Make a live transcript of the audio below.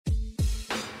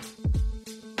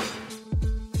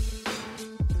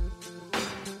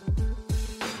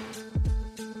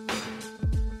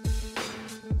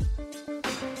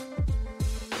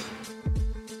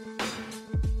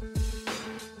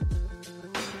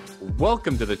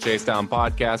Welcome to the Chase Down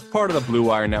Podcast, part of the Blue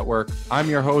Wire Network. I'm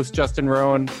your host, Justin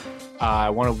Rowan. I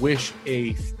want to wish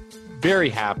a very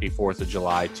happy 4th of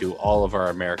July to all of our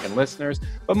American listeners,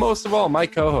 but most of all, my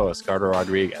co-host, Carter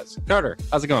Rodriguez. Carter,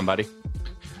 how's it going, buddy?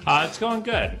 It's going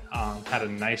good. Had a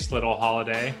nice little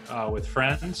holiday with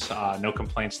friends. No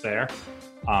complaints there.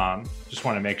 Just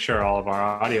want to make sure all of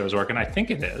our audio is working. I think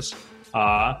it is.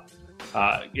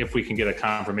 If we can get a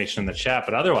confirmation in the chat,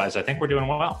 but otherwise, I think we're doing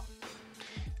well.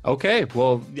 Okay,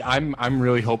 well, I'm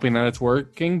really hoping that it's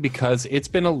working because it's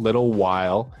been a little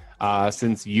while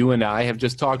since you and I have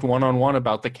just talked one-on-one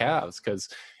about the Cavs, because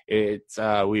it's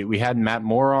we had Matt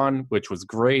Moore on, which was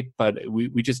great, but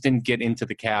we just didn't get into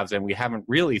the Cavs, and we haven't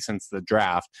really since the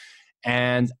draft.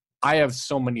 And I have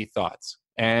so many thoughts,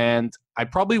 and I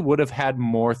probably would have had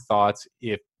more thoughts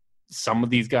if some of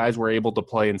these guys were able to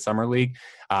play in Summer League.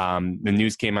 The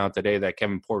news came out today that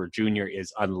Kevin Porter Jr.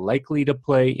 is unlikely to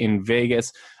play in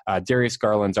Vegas. Darius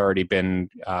Garland's already been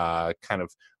kind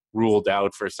of ruled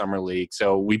out for Summer League.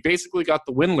 So we basically got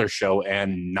the Windler show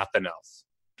and nothing else.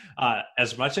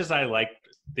 As much as I like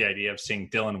the idea of seeing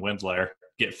Dylan Windler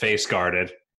get face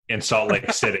guarded in Salt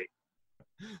Lake City,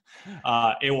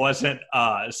 it wasn't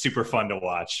super fun to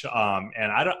watch.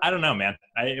 And I don't know, man.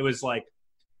 It was like,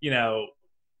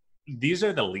 these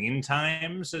are the lean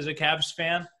times as a Cavs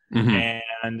fan. Mm-hmm.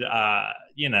 And,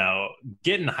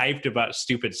 getting hyped about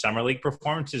stupid Summer League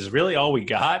performances is really all we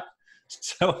got.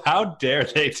 So how dare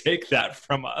they take that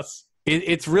from us?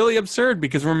 It's really absurd,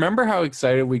 because remember how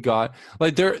excited we got?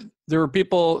 Like there were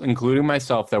people, including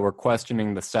myself, that were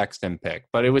questioning the Sexton pick,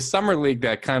 but it was Summer League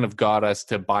that kind of got us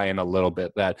to buy in a little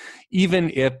bit that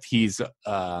even if he's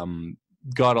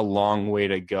got a long way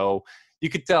to go, you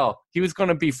could tell he was going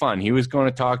to be fun. He was going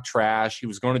to talk trash. He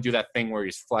was going to do that thing where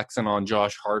he's flexing on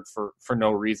Josh Hart for no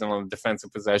reason on a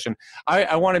defensive possession.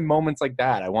 I wanted moments like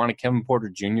that. I wanted Kevin Porter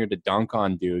Jr. to dunk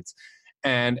on dudes.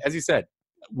 And as you said,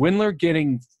 Windler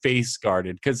getting face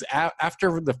guarded, because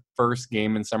after the first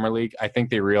game in Summer League, I think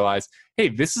they realized, hey,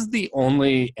 this is the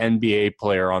only NBA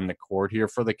player on the court here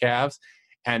for the Cavs,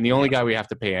 and the only guy we have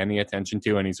to pay any attention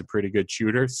to, and he's a pretty good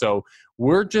shooter. So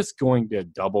we're just going to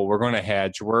double. We're going to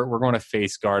hedge. We're going to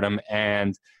face guard him,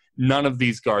 and none of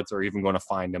these guards are even going to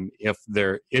find him if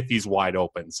he's wide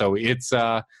open. So it's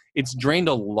drained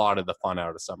a lot of the fun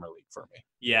out of Summer League for me.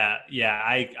 Yeah.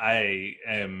 I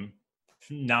am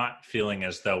not feeling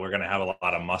as though we're going to have a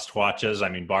lot of must watches. I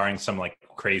mean, barring some like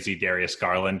crazy Darius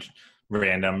Garland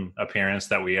random appearance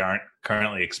that we aren't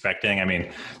currently expecting. I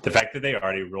mean, the fact that they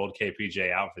already ruled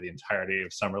KPJ out for the entirety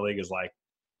of Summer League is like,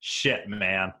 shit,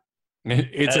 man.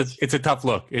 It's a tough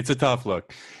look. It's a tough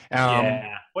look.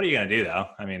 Yeah. What are you going to do, though?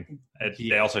 I mean,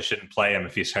 they also shouldn't play him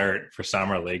if he's hurt for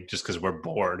Summer League just because we're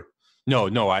bored.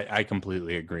 No, I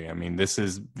completely agree. I mean, this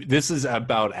is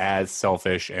about as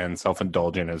selfish and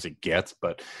self-indulgent as it gets,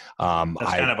 but that's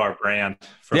kind of our brand.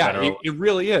 It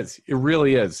really is. It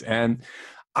really is. And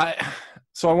I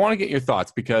want to get your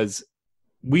thoughts, because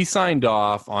we signed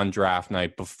off on draft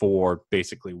night before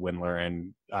basically Windler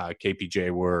and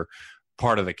KPJ were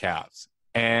part of the Cavs.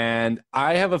 And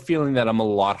I have a feeling that I'm a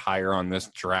lot higher on this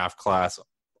draft class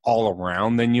all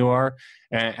around than you are.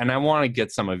 And I want to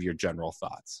get some of your general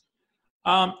thoughts.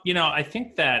 I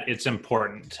think that it's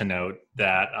important to note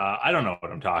that I don't know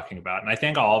what I'm talking about. And I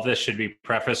think all of this should be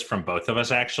prefaced from both of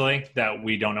us, actually, that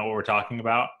we don't know what we're talking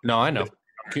about. No, I know.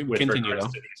 With Continue,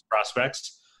 regards to these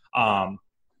prospects.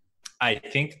 I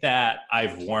think that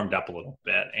I've warmed up a little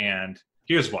bit, and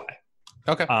here's why.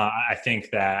 Okay. I think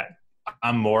that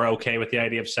I'm more okay with the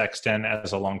idea of Sexton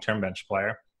as a long-term bench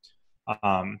player.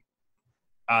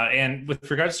 And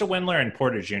with regards to Windler and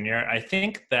Porter Jr., I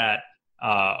think that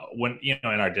when, in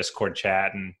our Discord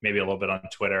chat and maybe a little bit on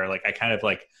Twitter, like I kind of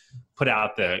like put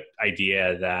out the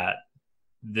idea that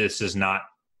this is not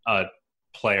a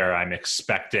player I'm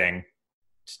expecting.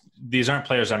 These aren't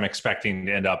players I'm expecting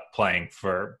to end up playing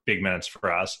for big minutes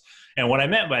for us. And what I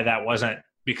meant by that wasn't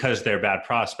because they're bad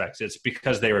prospects. It's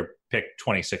because they were picked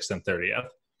 26th and 30th.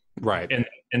 Right.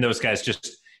 And those guys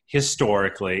just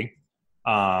historically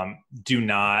do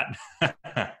not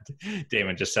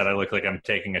Damon just said I look like I'm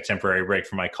taking a temporary break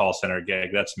from my call center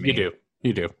gig. That's me.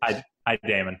 You do. Hi,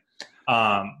 Damon.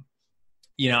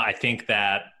 I think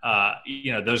that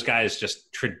those guys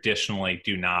just traditionally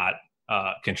do not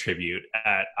contribute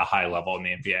at a high level in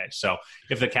the NBA. So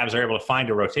if the Cavs are able to find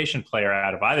a rotation player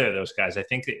out of either of those guys, I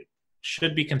think it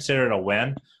should be considered a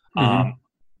win. Mm-hmm.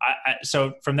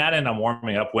 So from that end, I'm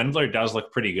warming up. Windler does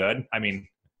look pretty good. I mean,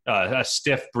 a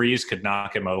stiff breeze could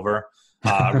knock him over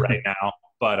right now,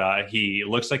 but he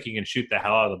looks like he can shoot the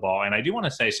hell out of the ball. And I do want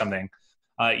to say something.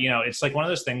 It's like one of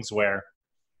those things where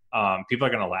people are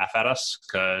going to laugh at us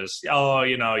because, oh,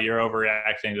 you're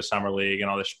overreacting to summer league and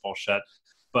all this bullshit.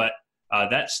 But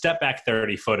that step back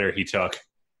 30-footer he took,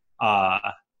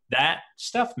 that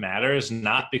stuff matters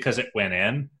not because it went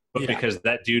in, but because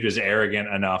that dude is arrogant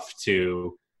enough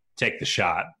to take the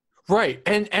shot. Right.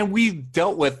 And we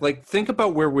dealt with, like, think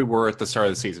about where we were at the start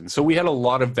of the season. So we had a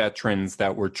lot of veterans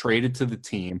that were traded to the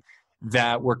team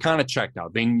that were kind of checked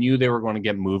out. They knew they were going to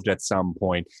get moved at some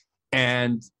point.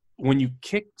 And when you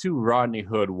kick to Rodney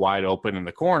Hood wide open in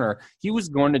the corner, he was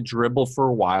going to dribble for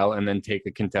a while and then take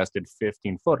a contested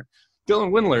 15-footer.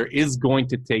 Dylan Windler is going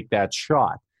to take that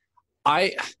shot.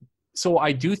 So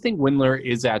I do think Windler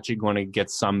is actually going to get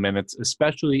some minutes,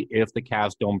 especially if the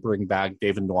Cavs don't bring back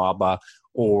David Nwaba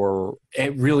or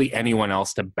really anyone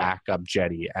else to back up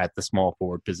Jetty at the small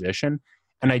forward position.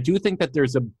 And I do think that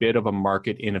there's a bit of a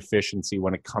market inefficiency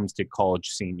when it comes to college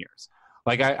seniors.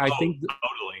 Like I think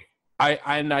totally.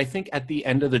 I think at the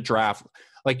end of the draft,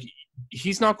 like,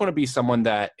 he's not going to be someone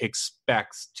that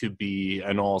expects to be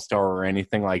an all-star or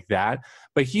anything like that,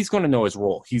 but he's going to know his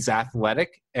role. He's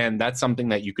athletic, and that's something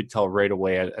that you could tell right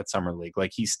away at Summer League.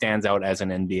 Like, he stands out as an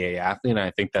NBA athlete, and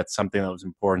I think that's something that was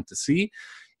important to see.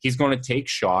 He's going to take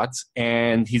shots,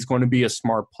 and he's going to be a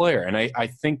smart player. And I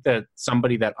think that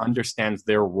somebody that understands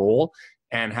their role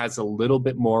and has a little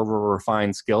bit more of a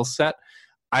refined skill set,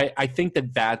 I think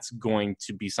that that's going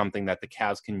to be something that the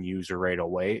Cavs can use right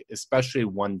away, especially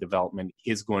when development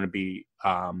is going to be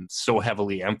so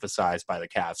heavily emphasized by the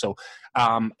Cavs. So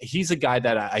he's a guy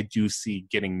that I do see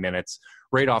getting minutes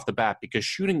right off the bat, because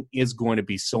shooting is going to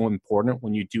be so important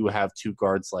when you do have two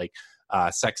guards like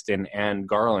Sexton and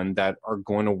Garland that are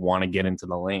going to want to get into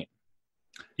the lane.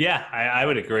 Yeah, I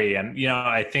would agree. And,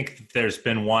 I think there's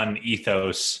been one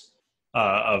ethos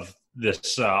of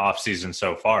this offseason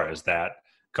so far is that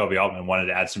Kobe Altman wanted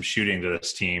to add some shooting to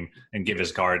this team and give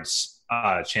his guards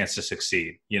a chance to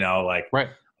succeed. Right.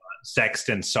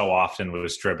 Sexton so often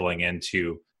was dribbling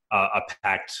into a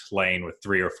packed lane with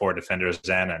 3 or 4 defenders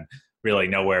in and really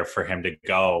nowhere for him to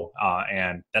go.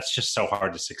 And that's just so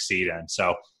hard to succeed in.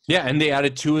 So, yeah, and they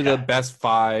added 2 of the best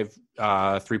 5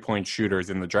 3-point shooters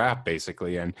in the draft,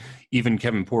 basically. And even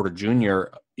Kevin Porter Jr.,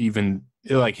 even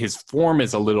like his form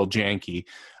is a little janky.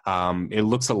 It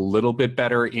looks a little bit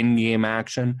better in game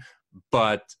action,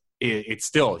 but it's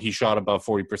still, he shot above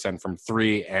 40% from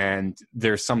 3, and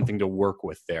there's something to work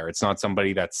with there. It's not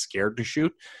somebody that's scared to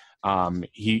shoot.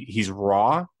 He's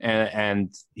raw,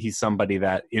 and he's somebody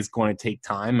that is going to take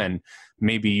time, and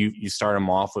maybe you start him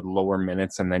off with lower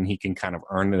minutes and then he can kind of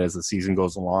earn it as the season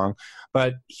goes along.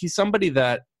 But he's somebody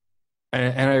that,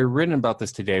 and I written about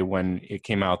this today when it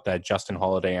came out that Justin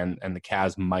Holiday and the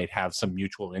Cavs might have some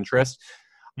mutual interest.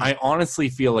 I honestly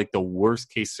feel like the worst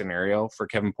case scenario for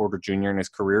Kevin Porter Jr. in his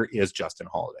career is Justin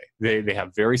Holiday. They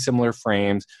have very similar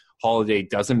frames. Holiday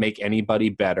doesn't make anybody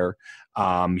better.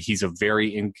 He's a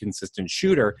very inconsistent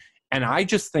shooter. And I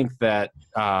just think that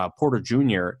Porter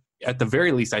Jr., at the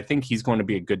very least, I think he's going to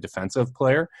be a good defensive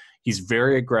player. He's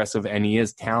very aggressive, and he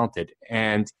is talented.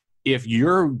 And if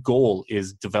your goal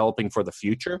is developing for the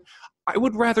future, I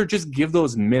would rather just give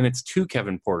those minutes to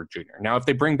Kevin Porter Jr. Now, if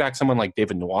they bring back someone like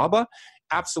David Nwaba,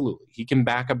 absolutely. He can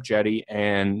back up Jetty,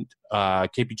 and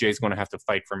KPJ is going to have to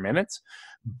fight for minutes.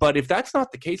 But if that's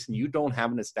not the case and you don't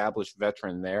have an established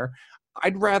veteran there,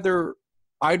 I'd rather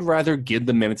give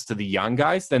the minutes to the young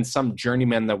guys than some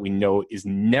journeyman that we know is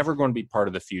never going to be part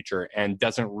of the future and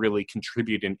doesn't really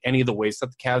contribute in any of the ways that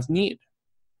the Cavs need.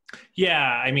 Yeah,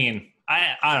 I mean,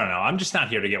 I don't know. I'm just not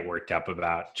here to get worked up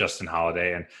about Justin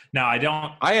Holiday. And no, I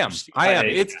don't. I am. This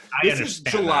is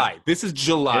July. That. This is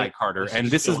July, Carter. And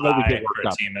this is what we get worked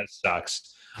up. A team that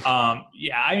sucks.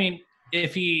 Yeah, I mean,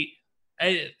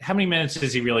 how many minutes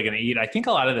is he really going to eat? I think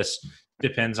a lot of this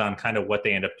depends on kind of what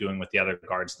they end up doing with the other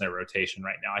guards in their rotation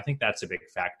right now. I think that's a big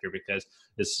factor because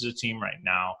this is a team right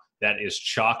now that is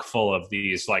chock full of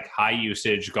these like high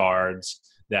usage guards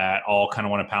that all kind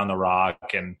of want to pound the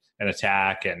rock and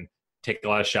attack and take a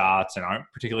lot of shots and aren't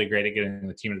particularly great at getting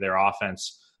the team to their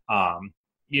offense. I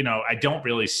don't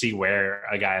really see where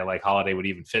a guy like Holiday would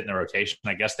even fit in the rotation.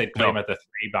 I guess they'd play him at the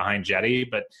 3 behind Jetty,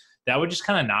 but that would just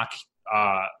kind of knock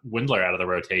Windler out of the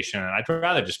rotation. And I'd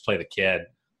rather just play the kid.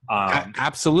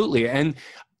 Absolutely. And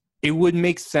it would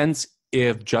make sense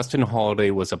if Justin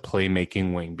Holiday was a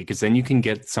playmaking wing, because then you can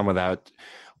get some of that,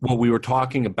 what we were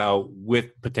talking about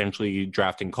with potentially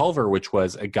drafting Culver, which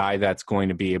was a guy that's going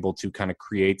to be able to kind of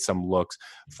create some looks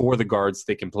for the guards.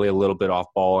 They can play a little bit off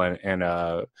ball and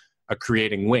a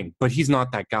creating wing, but he's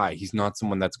not that guy. He's not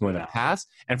someone that's going to pass.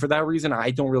 And for that reason,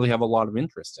 I don't really have a lot of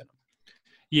interest in him.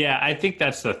 Yeah, I think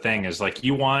that's the thing is like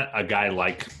you want a guy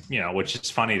like, which is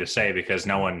funny to say because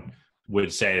no one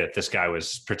would say that this guy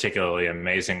was particularly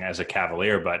amazing as a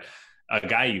Cavalier, but a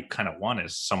guy you kind of want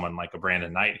is someone like a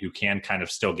Brandon Knight who can kind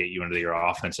of still get you into your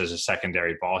offense as a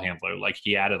secondary ball handler. Like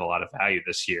he added a lot of value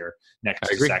this year next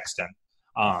to Sexton.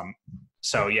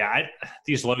 So yeah,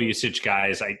 these low usage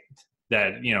guys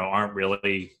that aren't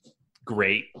really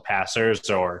great passers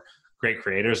or great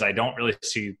creators, I don't really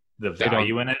see the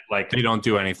value in it. Like they don't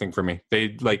do anything for me. They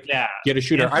get a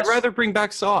shooter. I'd rather bring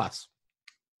back Sauce.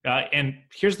 And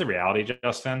here's the reality,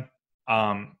 Justin.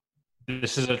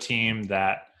 This is a team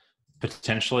that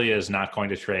potentially is not going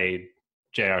to trade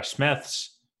J.R.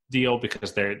 Smith's deal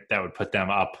because that would put them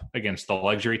up against the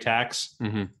luxury tax.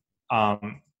 Mm-hmm.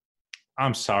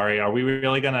 I'm sorry. Are they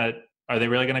really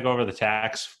gonna go over the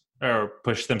tax or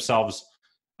push themselves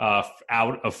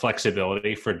out of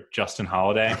flexibility for Justin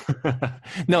Holiday?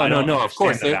 No. Of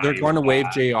course, they're going to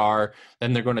waive JR,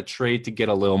 then they're going to trade to get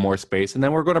a little more space, and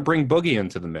then we're going to bring Boogie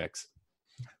into the mix.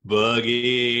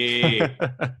 Boogie.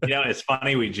 It's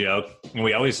funny. We joke, and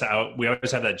we always have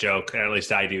that joke. Or at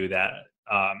least I do. That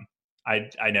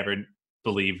I never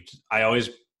believed. I always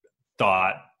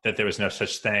thought that there was no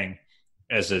such thing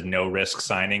as a no risk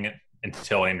signing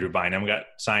until Andrew Bynum got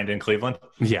signed in Cleveland.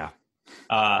 Yeah.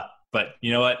 But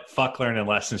you know what? Fuck learning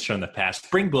lessons from the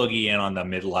past. Bring Boogie in on the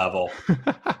mid-level.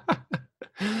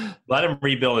 Let him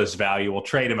rebuild his value. We'll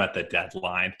trade him at the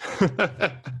deadline.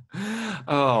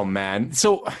 Oh, man.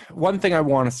 So one thing I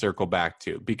want to circle back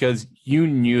to, because you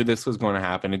knew this was going to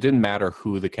happen. It didn't matter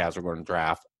who the Cavs were going to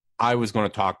draft. I was going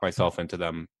to talk myself into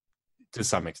them to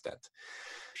some extent.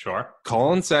 Sure.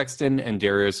 Colin Sexton and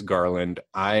Darius Garland,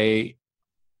 I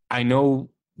know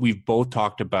we've both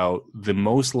talked about the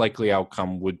most likely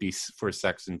outcome would be for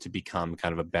Sexton to become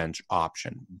kind of a bench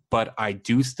option. But I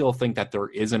do still think that there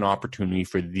is an opportunity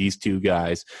for these two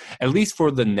guys, at least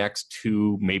for the next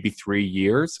 2, maybe 3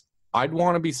 years. I'd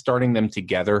want to be starting them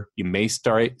together. You may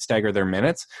stagger their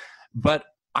minutes, but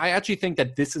I actually think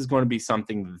that this is going to be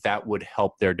something that would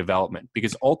help their development,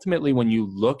 because ultimately when you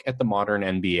look at the modern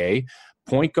NBA,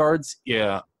 point guards,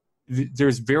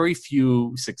 there's very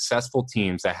few successful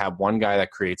teams that have one guy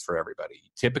that creates for everybody.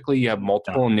 Typically, you have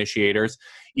multiple initiators.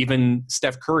 Even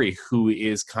Steph Curry, who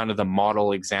is kind of the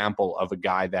model example of a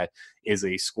guy that is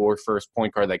a score-first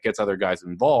point guard that gets other guys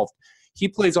involved, he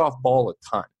plays off ball a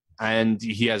ton. And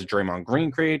he has Draymond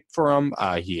Green create for him.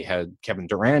 He had Kevin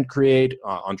Durant create.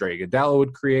 Andre Iguodala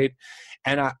would create.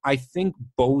 And I think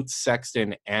both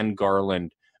Sexton and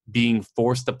Garland being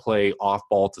forced to play off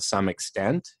ball to some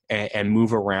extent and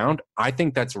move around, I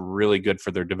think that's really good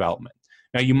for their development.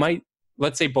 Now,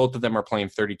 let's say both of them are playing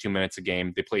 32 minutes a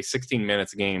game. They play 16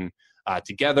 minutes a game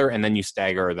together, and then you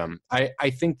stagger them. I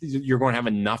think you're going to have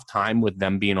enough time with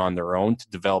them being on their own to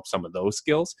develop some of those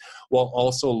skills while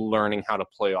also learning how to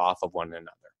play off of one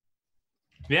another.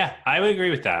 Yeah, I would agree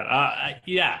with that.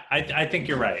 I think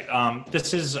you're right.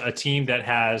 This is a team that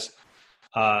has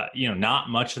not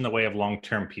much in the way of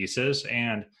long-term pieces.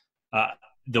 And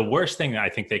the worst thing that I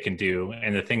think they can do,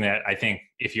 and the thing that I think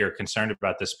if you're concerned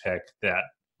about this pick that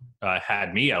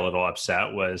had me a little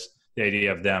upset, was the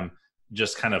idea of them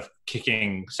just kind of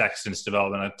kicking Sexton's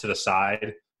development to the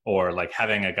side, or like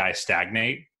having a guy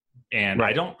stagnate. And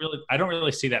right. I don't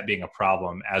really see that being a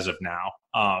problem as of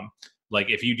now. Like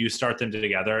if you do start them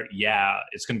together,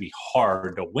 it's going to be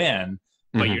hard to win,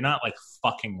 but you're not like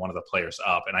fucking one of the players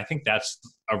up. And I think that's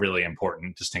a really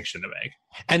important distinction to make.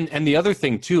 And the other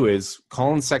thing too is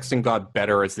Colin Sexton got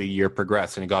better as the year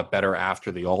progressed, and he got better after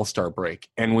the All-Star break.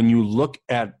 And when you look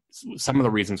at some of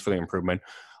the reasons for the improvement,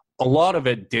 a lot of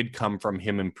it did come from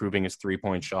him improving his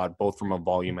three-point shot, both from a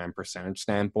volume and percentage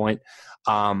standpoint.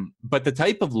 But the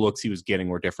type of looks he was getting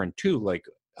were different too. Like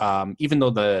even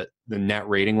though the net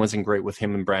rating wasn't great with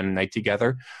him and Brandon Knight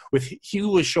together, he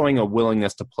was showing a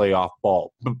willingness to play off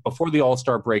ball. But before the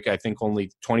All-Star break, I think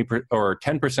only 20% or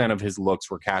 10% of his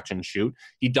looks were catch and shoot.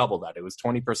 He doubled that. It was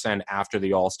 20% after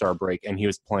the All-Star break, and he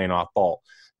was playing off ball.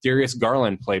 Darius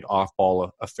Garland played off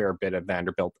ball a fair bit at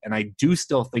Vanderbilt, and I do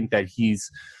still think that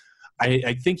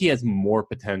I think he has more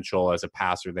potential as a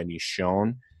passer than he's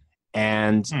shown.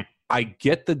 And I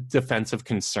get the defensive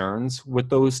concerns with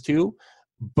those two,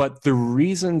 but the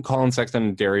reason Colin Sexton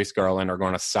and Darius Garland are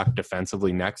going to suck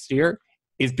defensively next year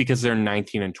is because they're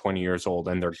 19 and 20 years old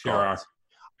and they're guards.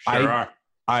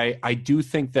 I do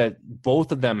think that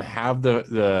both of them have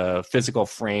the physical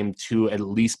frame to at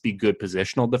least be good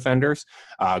positional defenders.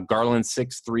 Garland's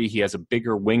 6'3". He has a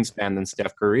bigger wingspan than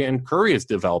Steph Curry, and Curry has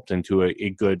developed into a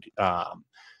good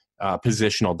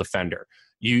positional defender.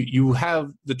 You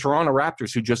have the Toronto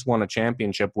Raptors, who just won a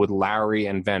championship with Lowry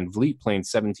and Van Vliet playing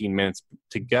 17 minutes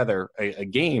together a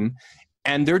game,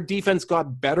 And their defense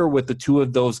got better with the two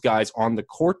of those guys on the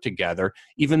court together,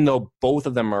 even though both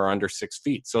of them are under 6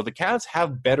 feet. So the Cavs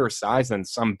have better size than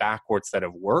some backcourts that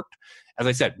have worked. As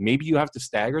I said, maybe you have to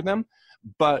stagger them,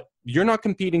 but you're not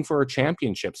competing for a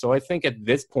championship. So I think at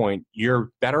this point, you're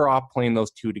better off playing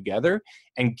those two together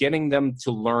and getting them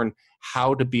to learn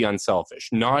how to be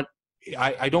unselfish.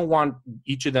 I don't want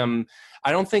each of them.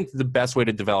 I don't think the best way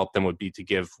to develop them would be to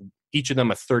give each of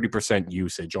them a 30%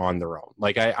 usage on their own.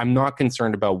 Like I'm not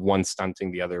concerned about one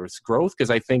stunting the other's growth, because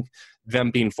I think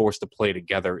them being forced to play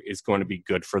together is going to be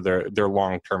good for their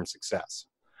long-term success.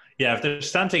 Yeah, if they're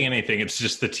stunting anything, it's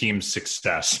just the team's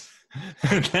success.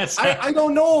 I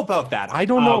don't know about that. I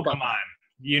don't know about come on.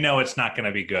 You know it's not going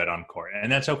to be good on court, and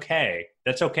that's okay.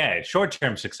 That's okay.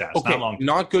 Short-term success, okay, not long-term.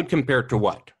 Not good compared to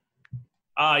what?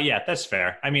 Yeah, that's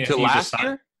fair. I mean, to last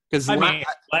year?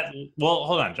 Well,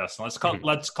 hold on, Justin. Let's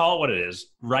call it what it is.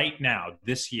 Right now,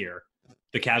 this year,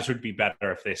 the Cavs would be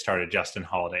better if they started Justin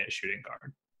Holiday at shooting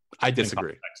guard. I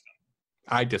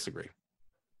disagree.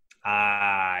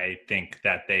 I think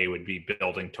that they would be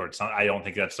building towards something. I don't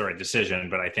think that's the right decision,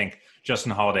 but I think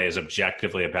Justin Holiday is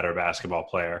objectively a better basketball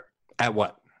player. At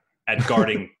what? At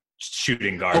guarding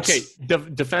shooting guards. Okay,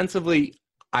 defensively,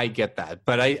 I get that.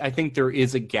 But I think there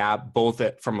is a gap both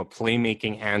from a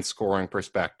playmaking and scoring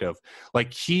perspective.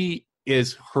 Like, he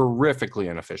is horrifically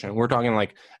inefficient. We're talking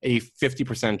like a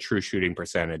 50% true shooting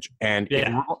percentage. And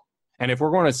if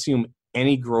we're going to assume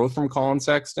any growth from Colin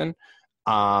Sexton,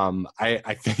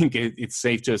 I think it's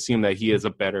safe to assume that he is a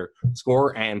better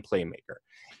scorer and playmaker.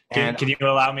 Can you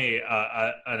allow me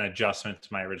an adjustment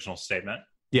to my original statement?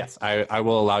 Yes, I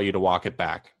will allow you to walk it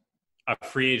back. A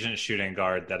free agent shooting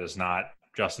guard that is not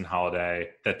Justin Holiday,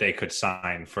 that they could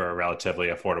sign for a relatively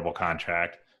affordable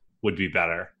contract, would be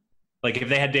better. Like, if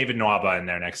they had David Nwaba in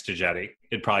there next to Jetty,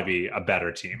 it'd probably be a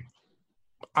better team.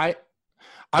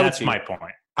 That's my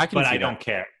point. I don't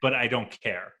care. But I don't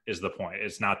care is the point.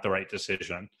 It's not the right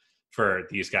decision for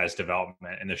these guys'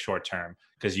 development in the short term,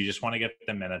 because you just want to get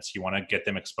them minutes. You want to get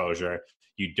them exposure.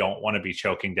 You don't want to be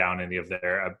choking down any of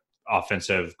their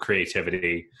offensive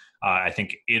creativity. I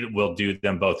think it will do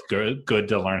them both good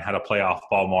to learn how to play off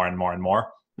ball more and more and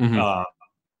more. Mm-hmm.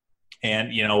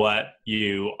 And you know what?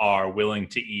 You are willing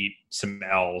to eat some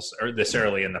L's or this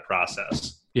early in the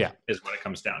process. Yeah, is what it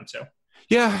comes down to.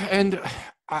 Yeah, and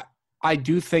I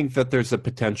do think that there's a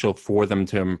potential for them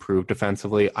to improve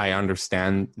defensively. I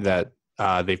understand that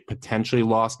they've potentially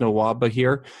lost Nwaba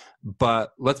here,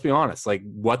 but let's be honest, like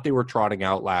what they were trotting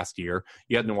out last year,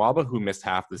 you had Nwaba who missed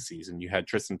half the season. You had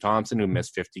Tristan Thompson who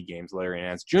missed 50 games. Larry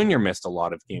Nance Jr. missed a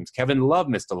lot of games. Kevin Love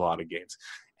missed a lot of games.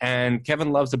 And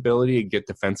Kevin Love's ability to get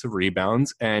defensive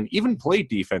rebounds and even play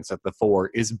defense at the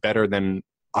 4 is better than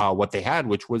what they had,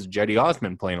 which was Jetty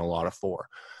Osman playing a lot of 4.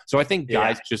 So I think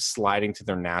guys just sliding to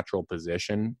their natural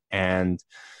position. And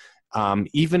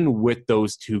even with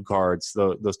those two guards,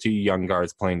 those two young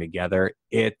guards playing together,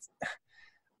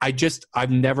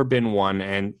 I've never been one,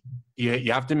 and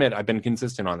you have to admit, I've been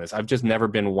consistent on this. I've just never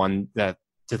been one to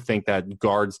think that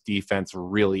guards defense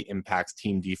really impacts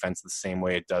team defense the same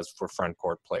way it does for front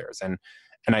court players. And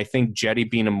I think Jetty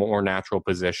being a more natural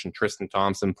position, Tristan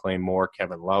Thompson playing more,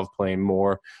 Kevin Love playing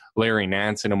more, Larry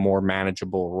Nance in a more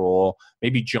manageable role,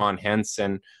 maybe John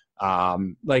Henson.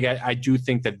 I do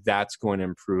think that that's going to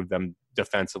improve them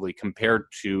defensively compared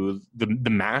to the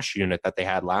MASH unit that they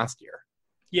had last year.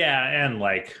 Yeah, and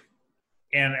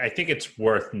I think it's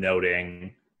worth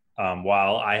noting,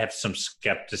 while I have some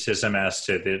skepticism as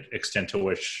to the extent to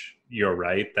which you're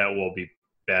right, that will be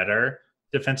better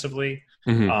defensively.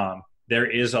 Mm-hmm. There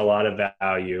is a lot of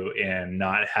value in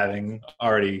not having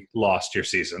already lost your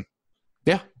season.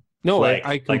 Yeah. No,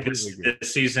 I completely agree.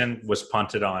 This season was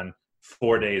punted on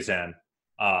 4 days in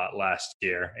last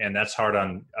year, and that's hard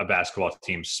on a basketball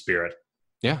team's spirit.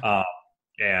 Yeah.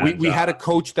 And we had a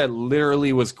coach that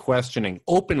literally was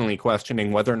openly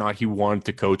questioning whether or not he wanted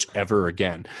to coach ever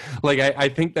again. Like, I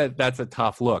think that's a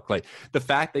tough look. Like, the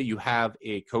fact that you have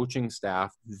a coaching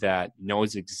staff that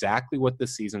knows exactly what the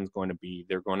season's going to be,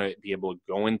 they're going to be able to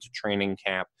go into training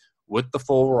camp with the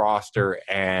full roster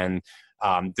and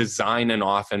design an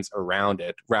offense around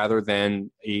it rather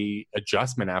than a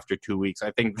adjustment after 2 weeks.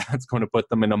 I think that's going to put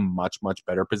them in a much, much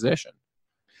better position.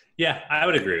 Yeah, I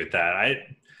would agree with that.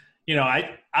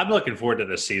 I'm looking forward to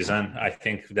this season. I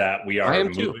think that we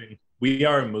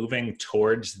are moving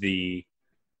towards the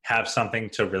have something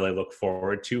to really look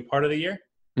forward to part of the year,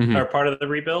 mm-hmm. or part of the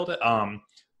rebuild.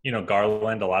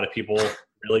 Garland, a lot of people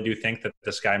really do think that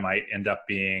this guy might end up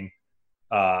being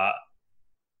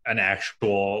an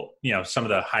actual, some of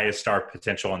the highest star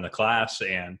potential in the class.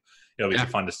 And it'll be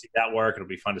fun to see that work. It'll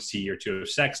be fun to see year 2 of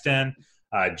Sexton.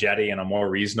 Jetty in a more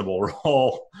reasonable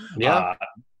role. Yeah.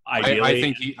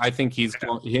 Ideally, I think he's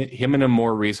him in a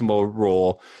more reasonable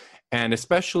role, and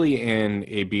especially in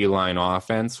a beeline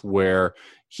offense where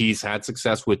he's had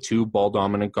success with two ball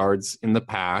dominant guards in the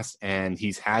past, and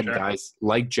he's had guys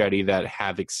like Jetty that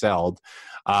have excelled.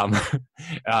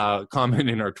 Comment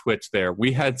in our Twitch there.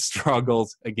 We had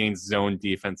struggles against zone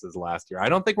defenses last year. I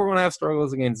don't think we're going to have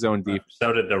struggles against zone defense.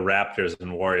 So did the Raptors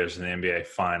and Warriors in the NBA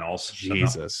Finals.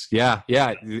 Jesus. So no.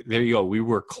 Yeah. There you go. We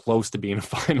were close to being a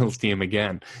finals team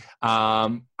again.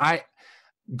 Garland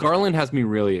has me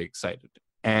really excited.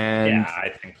 And yeah, I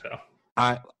think so.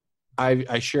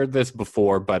 I shared this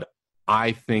before, but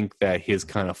I think that his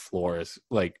kind of floor is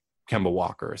like Kemba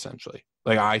Walker, essentially.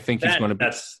 Like, I think he's going to be...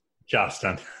 That's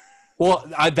Justin. Well,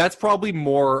 that's probably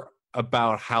more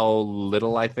about how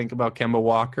little I think about Kemba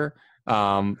Walker.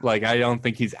 Like, I don't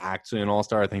think he's actually an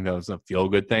all-star. I think that was a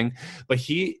feel-good thing. But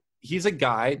he's a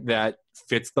guy that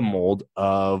fits the mold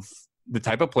of the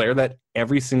type of player that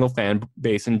every single fan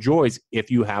base enjoys if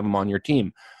you have him on your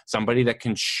team. Somebody that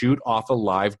can shoot off a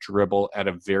live dribble at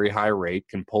a very high rate,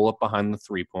 can pull up behind the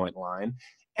three-point line,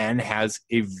 and has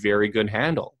a very good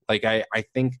handle. Like, I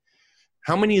think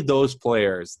how many of those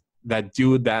players that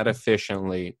do that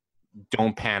efficiently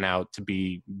don't pan out to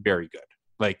be very good?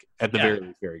 Like, at the very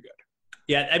least, very good.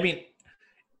 Yeah, I mean,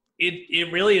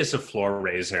 it really is a floor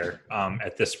raiser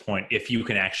at this point if you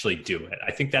can actually do it.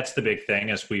 I think that's the big thing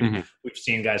is we've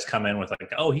seen guys come in with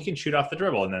like, oh, he can shoot off the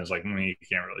dribble, and then it's like, he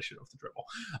can't really shoot off the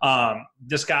dribble.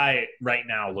 This guy right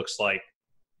now looks like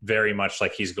very much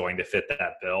like he's going to fit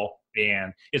that bill,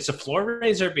 and it's a floor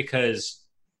raiser because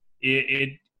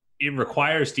it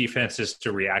requires defenses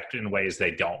to react in ways they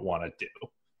don't want to do.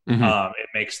 It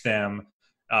makes them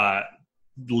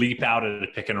leap out at a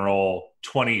pick and roll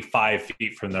 25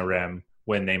 feet from the rim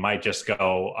when they might just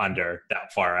go under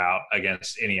that far out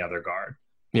against any other guard.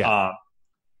 Yeah.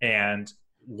 And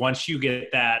once you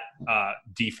get that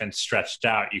defense stretched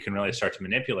out, you can really start to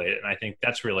manipulate it. And I think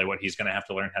that's really what he's going to have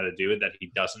to learn how to do that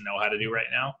he doesn't know how to do right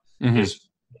now is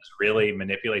really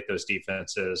manipulate those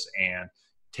defenses and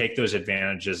take those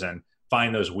advantages and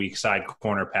find those weak side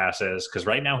corner passes. Because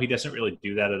right now he doesn't really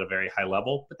do that at a very high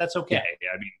level, but that's okay. Yeah.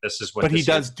 I mean, this is what. But he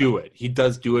does do it. He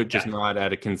does do it, just not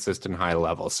at a consistent high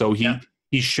level. So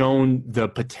he's shown the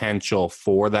potential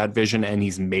for that vision, and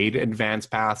he's made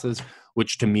advanced passes,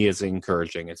 which to me is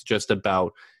encouraging. It's just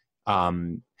about,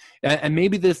 and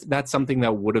maybe that's something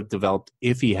that would have developed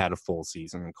if he had a full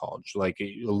season in college, like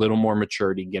a little more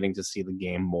maturity, getting to see the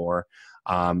game more.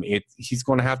 He's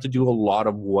going to have to do a lot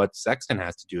of what Sexton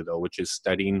has to do, though, which is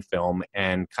studying film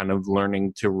and kind of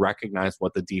learning to recognize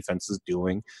what the defense is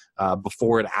doing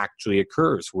before it actually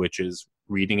occurs, which is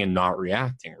reading and not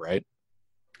reacting, right?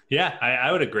 Yeah,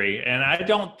 I would agree. And I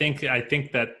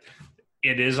think that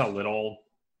it is a little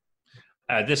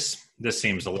this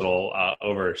seems a little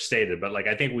overstated, but like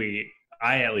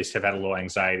I at least have had a little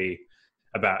anxiety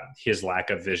about his lack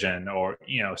of vision or,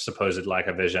 supposed lack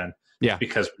of vision. Yeah,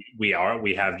 because we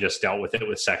have just dealt with it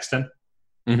with Sexton,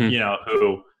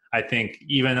 who I think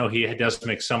even though he does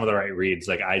make some of the right reads,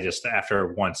 like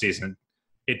after one season,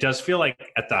 it does feel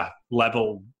like at the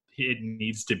level it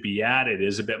needs to be at, it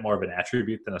is a bit more of an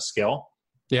attribute than a skill.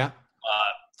 Yeah.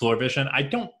 Floor vision. I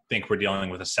don't think we're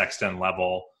dealing with a Sexton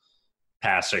level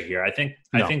passer here. I think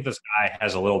this guy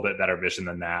has a little bit better vision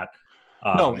than that.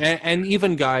 No, and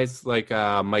even guys like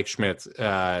Mike Schmitz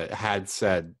had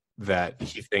said that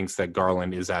he thinks that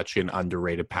Garland is actually an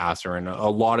underrated passer. And a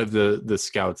lot of the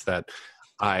scouts that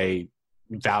I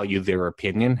value their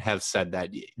opinion have said that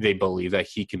they believe that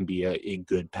he can be a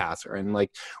good passer. And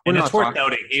it's worth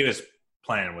noting he was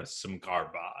playing with some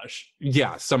garbage.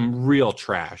 Yeah, some real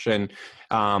trash. And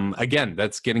again,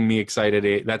 that's getting me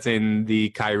excited. That's in the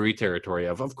Kyrie territory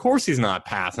of course he's not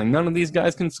passing. None of these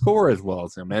guys can score as well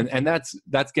as him. And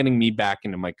that's getting me back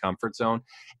into my comfort zone.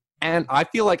 And I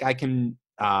feel like I can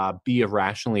be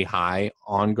irrationally high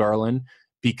on Garland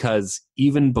because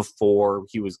even before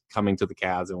he was coming to the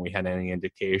Cavs and we had any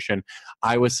indication,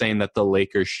 I was saying that the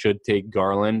Lakers should take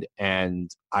Garland and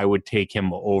I would take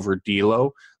him over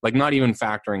D'Lo, like not even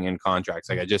factoring in contracts.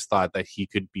 Like I just thought that he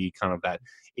could be kind of that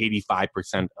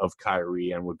 85% of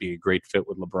Kyrie and would be a great fit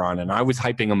with LeBron. And I was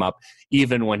hyping him up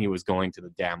even when he was going to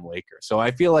the damn Lakers. So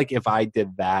I feel like if I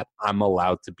did that, I'm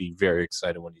allowed to be very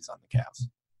excited when he's on the Cavs.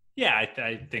 Yeah,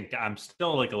 I think I'm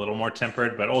still like a little more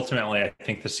tempered, but ultimately I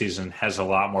think the season has a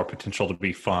lot more potential to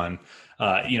be fun.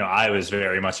 I was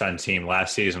very much on team.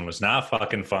 Last season was not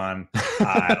fucking fun.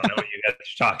 I don't know what you guys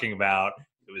are talking about.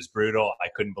 It was brutal. I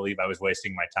couldn't believe I was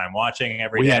wasting my time watching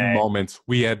every day.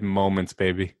 We had moments,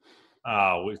 baby.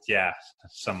 Yeah,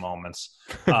 some moments.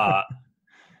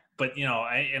 but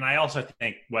I also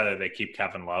think whether they keep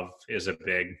Kevin Love is a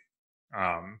big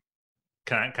kind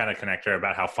of connector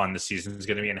about how fun the season is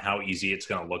going to be and how easy it's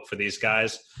going to look for these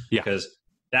guys. Yeah, because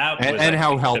that was, and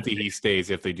how healthy he stays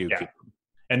if they do keep him.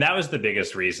 And that was the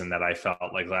biggest reason that I felt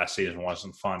like last season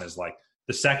wasn't fun. Is like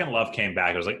the second Love came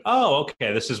back, I was like, oh,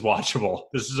 okay, this is watchable.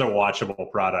 This is a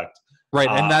watchable product. Right,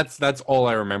 and that's all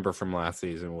I remember from last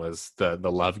season was the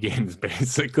Love games,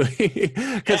 basically.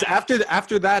 Because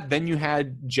after that, then you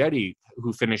had Jetty,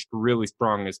 who finished really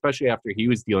strong, especially after he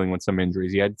was dealing with some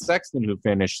injuries. You had Sexton, who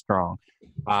finished strong.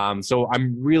 So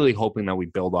I'm really hoping that we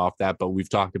build off that, but we've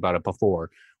talked about it before.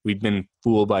 We've been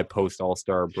fooled by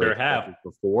post-All-Star break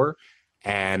before,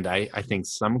 and I think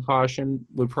some caution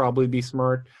would probably be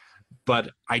smart. But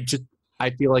I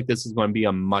feel like this is going to be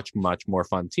a much, much more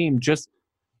fun team,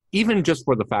 even just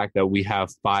for the fact that we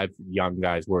have 5 young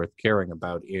guys worth caring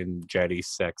about in Jetty,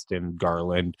 Sexton,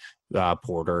 Garland,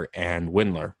 Porter, and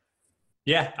Windler.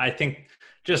 Yeah, I think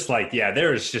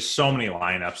there's just so many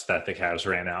lineups that the Cavs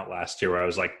ran out last year where I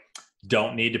was like,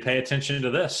 don't need to pay attention to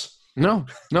this. No,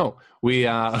 we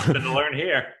nothing to learn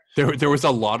here. There was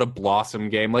a lot of blossom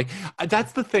game. Like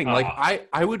that's the thing. Like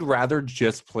I would rather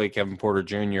just play Kevin Porter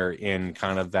Jr. in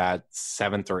kind of that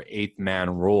 7th or 8th man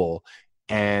role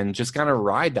and just kind of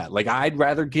ride that. Like I'd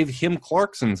rather give him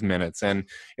Clarkson's minutes. And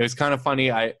it was kind of funny.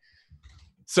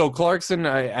 So Clarkson,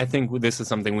 I think this is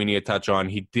something we need to touch on.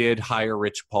 He did hire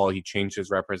Rich Paul. He changed his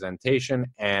representation,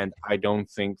 and I don't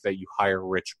think that you hire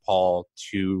Rich Paul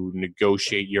to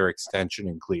negotiate your extension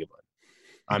in Cleveland.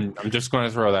 I'm just going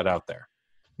to throw that out there.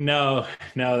 No,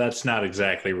 that's not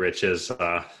exactly Rich's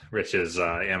MO.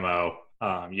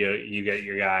 You get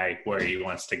your guy where he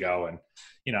wants to go,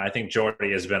 and I think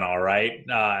Jordy has been all right.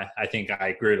 I think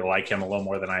I grew to like him a little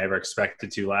more than I ever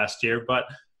expected to last year. But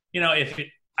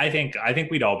I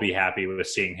think we'd all be happy with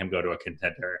seeing him go to a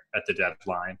contender at the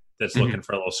deadline that's looking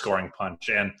for a little scoring punch.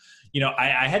 And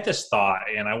I had this thought,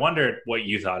 and I wondered what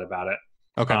you thought about it.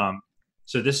 Okay.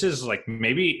 So this is like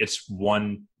maybe it's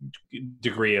 1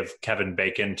 degree of Kevin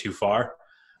Bacon too far,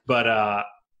 but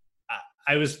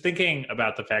I was thinking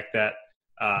about the fact that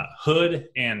Hood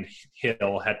and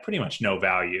Hill had pretty much no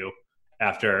value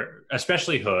after,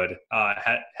 especially Hood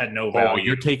had no value. Oh,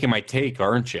 you're taking my take,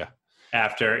 aren't you?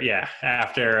 After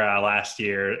last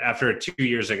year, after 2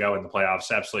 years ago in the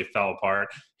playoffs, absolutely fell apart.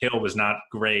 Hill was not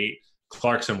great.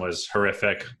 Clarkson was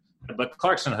horrific. But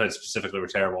Clarkson and Hood specifically were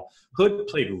terrible. Hood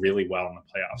played really well in the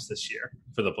playoffs this year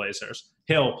for the Blazers.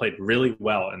 Hill played really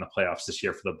well in the playoffs this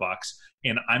year for the Bucks.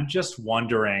 And I'm just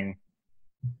wondering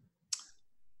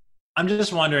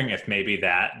if maybe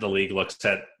that the league looks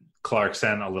at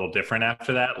Clarkson a little different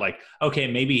after that. Like, okay,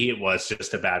 maybe it was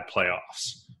just a bad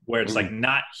playoffs where it's like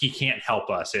not he can't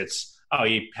help us. It's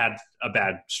he had a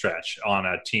bad stretch on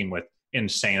a team with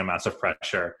insane amounts of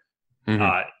pressure.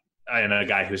 And a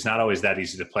guy who's not always that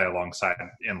easy to play alongside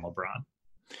in LeBron.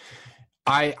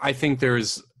 I think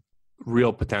there's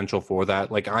real potential for that.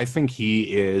 Like, I think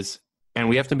he is, and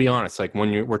we have to be honest, like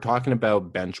when we're talking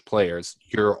about bench players,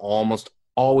 you're almost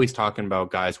always talking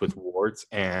about guys with warts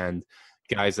and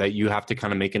guys that you have to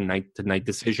kind of make a night-to-night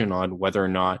decision on whether or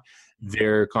not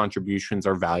their contributions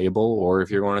are valuable or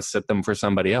if you're going to sit them for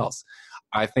somebody else.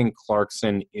 I think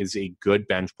Clarkson is a good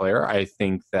bench player. I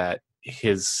think that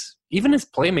even his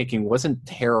playmaking wasn't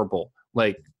terrible,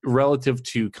 like relative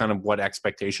to kind of what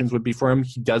expectations would be for him.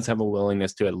 He does have a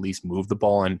willingness to at least move the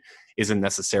ball and isn't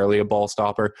necessarily a ball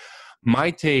stopper. My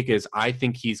take is I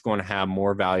think he's going to have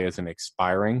more value as an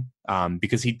expiring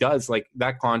because he does, like,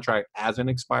 that contract as an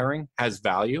expiring has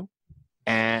value.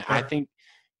 And sure. I think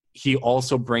he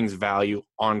also brings value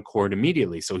on court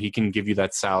immediately. So he can give you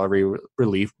that salary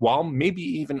relief while maybe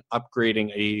even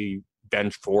upgrading a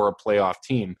bench for a playoff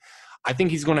team. I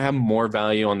think he's going to have more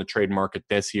value on the trade market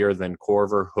this year than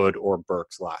Korver, Hood, or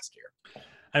Burks last year.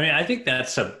 I mean, I think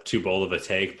that's too bold of a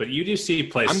take, but you do see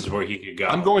places where he could go.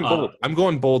 I'm going bold. I'm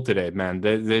going bold today, man.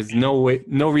 There's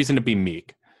no reason to be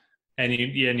meek. And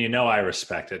I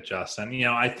respect it, Justin.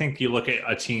 I think you look at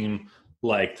a team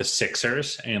like the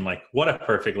Sixers and like what a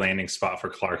perfect landing spot for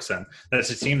Clarkson.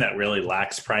 That's a team that really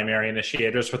lacks primary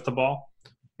initiators with the ball.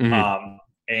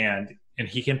 And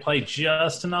he can play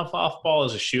just enough off ball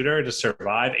as a shooter to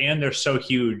survive. And they're so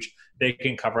huge, they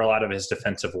can cover a lot of his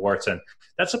defensive warts. And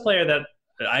that's a player that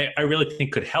I really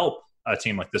think could help a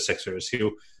team like the Sixers,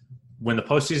 who, when the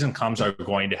postseason comes, are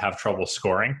going to have trouble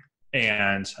scoring.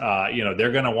 And,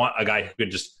 they're going to want a guy who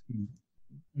could just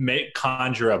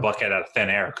conjure a bucket out of thin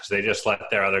air because they just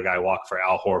let their other guy walk for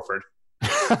Al Horford.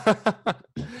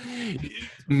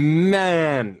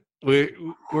 Man. We're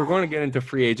going to get into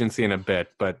free agency in a bit,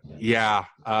 but yeah,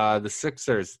 the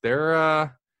Sixers,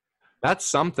 they're That's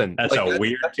something. That's a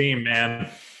weird team, man.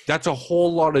 That's a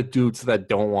whole lot of dudes that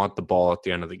don't want the ball at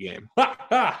the end of the game.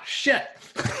 Shit.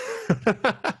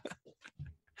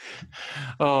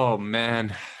 Oh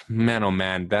man. Oh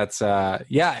man. That's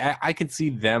I could see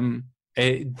them.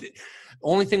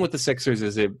 Only thing with the Sixers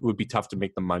is it would be tough to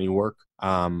make the money work.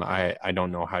 I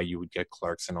don't know how you would get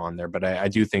Clarkson on there, but I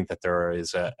do think that there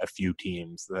is a few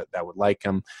teams that would like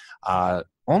him.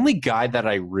 Only guy that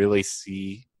I really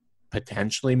see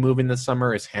potentially moving this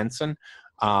summer is Henson,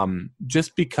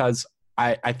 just because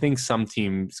I think some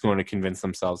teams going to convince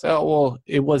themselves, oh, well,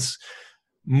 it was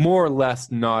more or less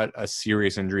not a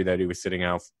serious injury that he was sitting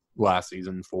out last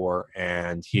season for,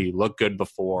 and he looked good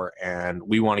before, and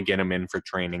we want to get him in for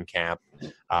training camp.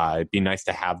 It'd be nice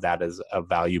to have that as a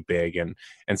value big, and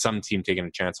some team taking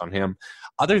a chance on him.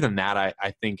 Other than that,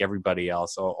 I think everybody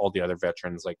else, all the other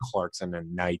veterans like Clarkson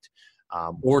and Knight,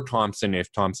 or Thompson,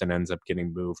 if Thompson ends up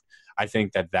getting moved, I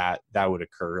think that would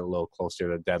occur a little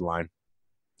closer to the deadline.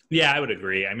 Yeah, I would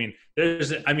agree.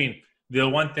 The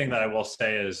one thing that I will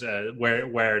say is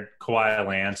where Kawhi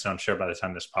lands, and I'm sure by the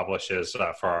time this publishes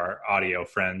for our audio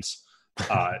friends,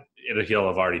 he'll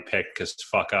have already picked because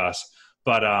fuck us.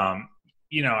 But,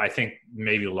 I think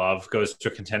maybe Love goes to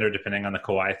a contender depending on the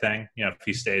Kawhi thing. If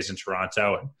he stays in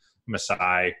Toronto and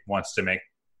Masai wants to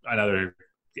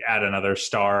add another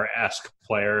star-esque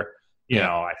player,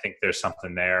 I think there's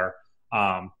something there.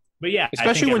 But yeah.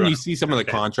 Especially when you see some of the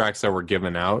contracts that were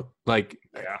given out.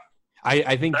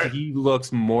 I think he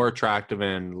looks more attractive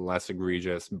and less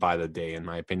egregious by the day, in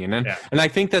my opinion. And I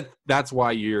think that's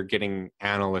why you're getting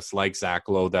analysts like Zach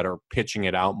Lowe that are pitching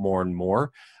it out more and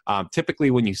more. Typically,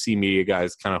 when you see media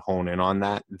guys kind of hone in on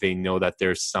that, they know that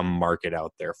there's some market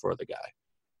out there for the guy.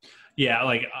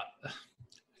 Yeah,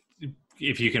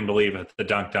 if you can believe it, the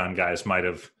Dunk Down guys might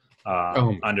have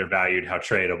undervalued how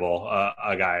tradable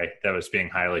a guy that was being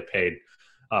highly paid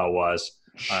was.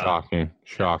 Shocking.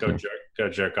 Go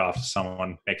jerk off to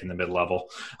someone making the mid-level.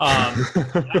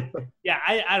 Yeah,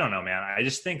 I don't know, man. I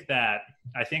just think that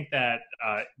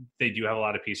they do have a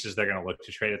lot of pieces they're going to look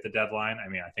to trade at the deadline.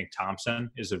 I think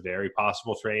Thompson is a very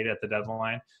possible trade at the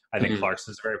deadline. I think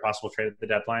Clarkson's a very possible trade at the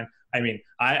deadline.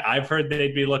 I've heard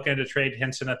they'd be looking to trade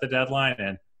Henson at the deadline,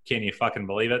 and can you fucking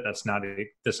believe it? That's not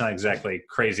exactly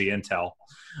crazy intel.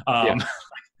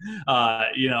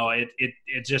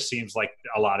 It just seems like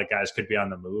a lot of guys could be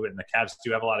on the move, and the Cavs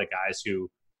do have a lot of guys who,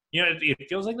 it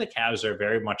feels like the Cavs are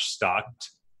very much stocked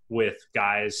with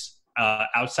guys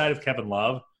outside of Kevin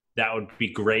Love that would be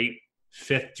great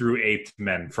 5th through 8th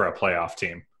men for a playoff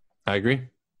team. I agree.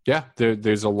 Yeah,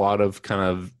 there's a lot of kind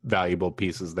of valuable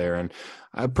pieces there, and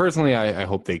personally, I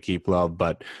hope they keep Love,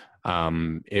 but I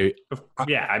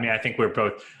think we're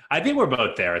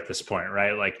both there at this point,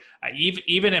 right?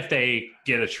 Even if they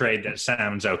get a trade that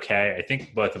sounds okay, I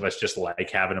think both of us just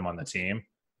like having him on the team.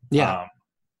 Yeah.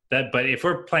 But if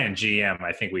we're playing GM,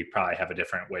 I think we probably have a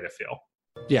different way to feel.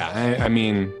 Yeah,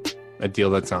 a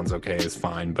deal that sounds okay is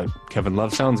fine, but Kevin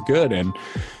Love sounds good. And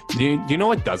do you know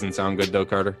what doesn't sound good though,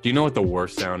 Carter? Do you know what the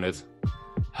worst sound is?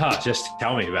 Just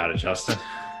tell me about it, Justin.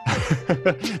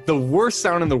 The worst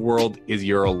sound in the world is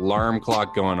your alarm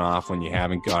clock going off when you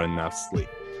haven't got enough sleep.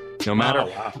 No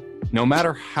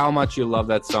matter how much you love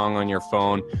that song on your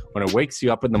phone, when it wakes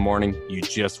you up in the morning, you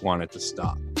just want it to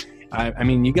stop.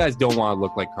 You guys don't want to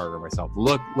look like Carter or myself.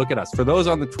 Look at us. For those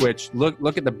on the Twitch,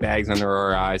 look at the bags under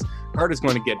our eyes. Carter's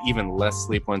going to get even less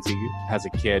sleep once he has a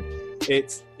kid.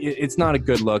 It's not a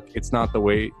good look. It's not the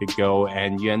way to go,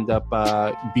 and you end up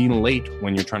being late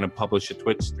when you're trying to publish a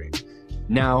Twitch stream.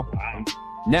 Now,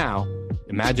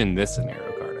 imagine this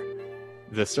scenario, Carter.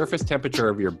 The surface temperature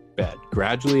of your bed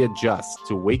gradually adjusts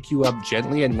to wake you up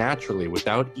gently and naturally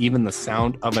without even the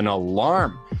sound of an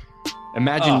alarm.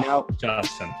 Imagine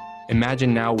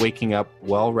now waking up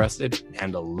well-rested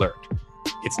and alert.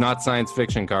 It's not science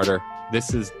fiction, Carter.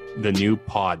 This is the new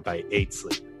Pod by 8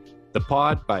 Sleep. The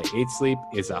Pod by 8 Sleep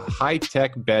is a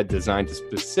high-tech bed designed to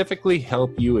specifically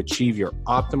help you achieve your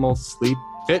optimal sleep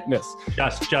fitness.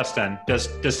 Justin,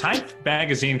 does Time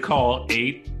Magazine call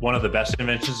 8 one of the best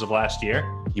inventions of last year?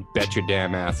 You bet your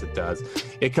damn ass it does.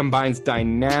 It combines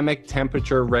dynamic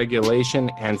temperature regulation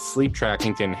and sleep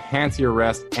tracking to enhance your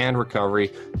rest and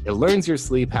recovery. It learns your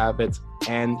sleep habits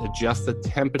and adjusts the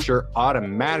temperature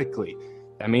automatically.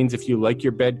 That means if you like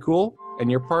your bed cool and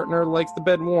your partner likes the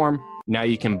bed warm, now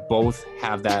you can both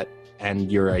have that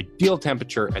and your ideal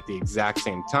temperature at the exact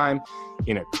same time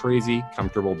in a crazy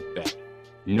comfortable bed.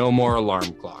 No more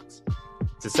alarm clocks.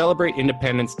 To celebrate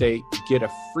Independence Day, get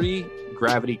a free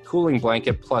gravity cooling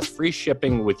blanket plus free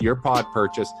shipping with your pod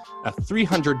purchase, a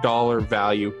 $300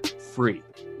 value free.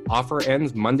 Offer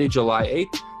ends Monday, July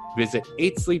 8th. visit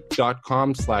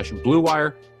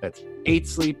 8sleep.com/bluewire. That's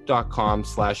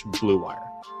 8sleep.com/bluewire.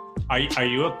 Are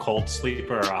you a cold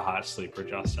sleeper or a hot sleeper,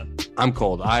 Justin? I'm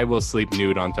cold. I will sleep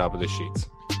nude on top of the sheets.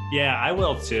 Yeah, I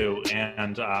will too,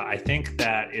 and I think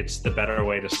that it's the better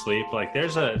way to sleep. Like,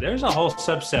 there's a whole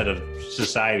subset of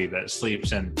society that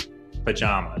sleeps in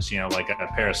pajamas, like a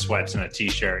pair of sweats and a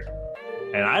t-shirt,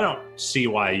 and I don't see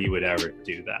why you would ever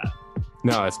do that.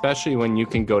 No, especially when you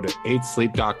can go to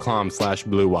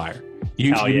 8sleep.com/bluewire.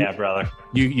 Hell yeah, brother.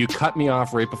 You cut me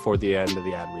off right before the end of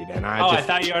the ad read, and I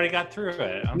thought you already got through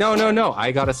it. No.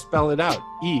 I gotta spell it out.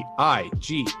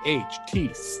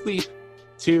 EIGHT sleep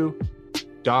 2.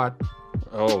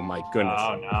 Oh my goodness.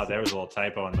 Oh no, there was a little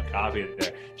typo in the copy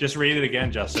there. Just read it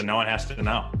again, Justin. No one has to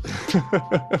know.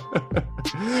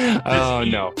 Oh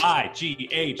no.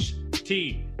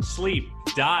 EIGHT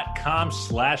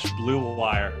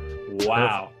sleep.com/bluewire.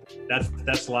 Wow.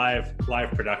 That's live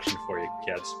production for you,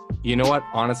 kids. You know what?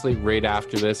 Honestly, right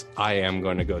after this, I am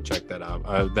going to go check that out.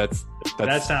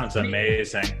 That sounds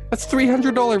amazing. That's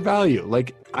 $300 value.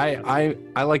 Like I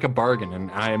like a bargain,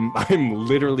 and I'm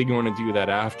literally going to do that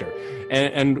after.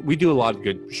 And we do a lot of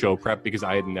good show prep because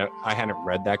I hadn't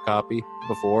read that copy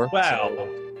before. Wow. So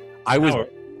I was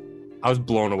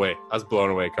blown away.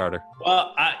 Carter.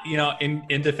 Well,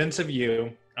 in defense of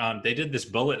you, they did this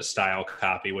bullet style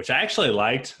copy, which I actually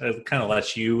liked. It kind of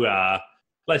lets you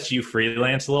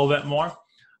freelance a little bit more.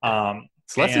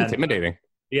 It's less intimidating.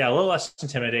 Yeah, a little less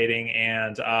intimidating,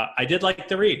 and I did like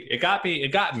the read. It got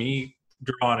me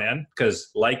drawn in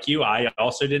because, like you, I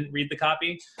also didn't read the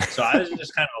copy, so I was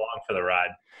just kind of along for the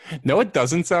ride. No, it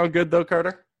doesn't sound good though,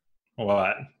 Carter.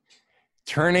 What?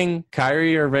 Turning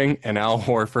Kyrie Irving and Al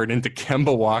Horford into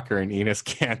Kemba Walker and Enes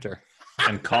Kanter.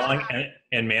 And calling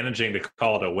and managing to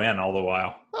call it a win all the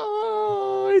while.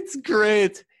 Oh, it's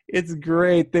great. It's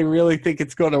great. They really think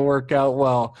it's going to work out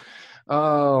well.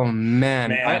 Oh,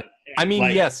 man. I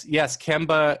mean, yes,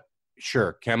 Kemba,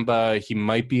 sure. Kemba, he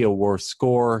might be a worse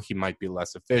scorer. He might be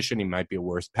less efficient. He might be a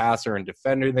worse passer and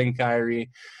defender than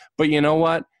Kyrie. But you know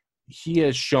what? He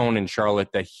has shown in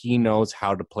Charlotte that he knows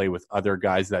how to play with other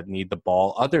guys that need the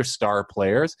ball, other star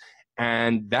players.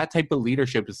 And that type of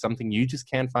leadership is something you just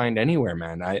can't find anywhere,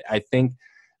 man. I think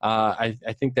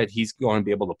that he's going to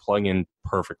be able to plug in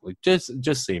perfectly, just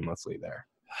seamlessly there.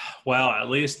 Well, at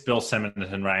least Bill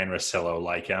Simmons and Ryan Russillo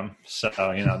like him. So,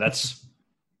 that's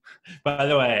 – by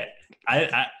the way,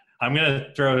 I'm going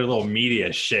to throw a little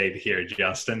media shade here,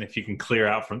 Justin, if you can clear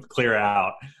out.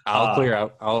 I'll clear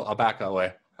out. I'll back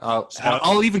away. I'll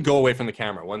even go away from the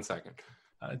camera. 1 second.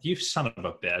 You son of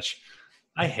a bitch.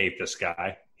 I hate this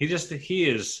guy. He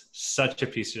is such a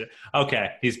piece of –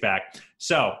 okay, he's back.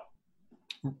 So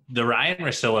the Ryan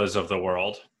Russillos of the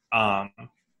world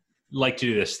like to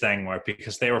do this thing where,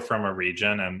 because they were from a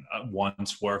region and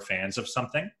once were fans of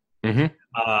something,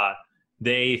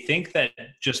 they think that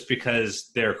just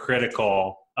because they're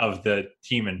critical of the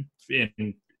team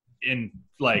in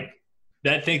like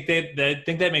that think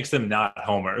that makes them not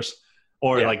homers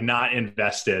or like not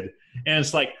invested. And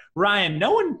it's like, Ryan,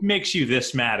 no one makes you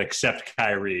this mad except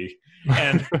Kyrie.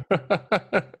 And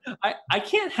I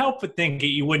can't help but think that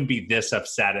you wouldn't be this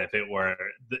upset if it were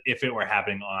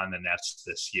happening on the Nets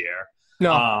this year.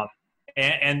 No.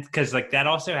 And because like that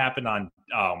also happened on,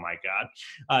 oh my God,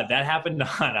 that happened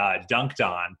on Dunked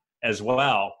On as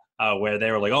well, where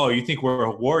they were like, oh, you think we're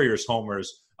Warriors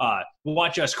homers?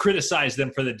 Watch us criticize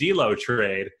them for the D'Lo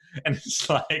trade. And it's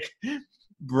like,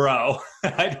 bro,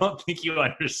 I don't think you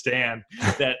understand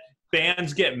that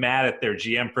fans get mad at their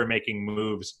GM for making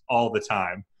moves all the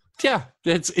time. Yeah,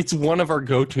 it's one of our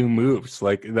go-to moves.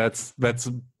 Like that's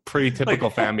pretty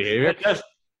typical fan behavior.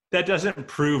 That doesn't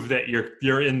prove that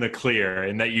you're in the clear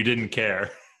and that you didn't care.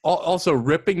 Also,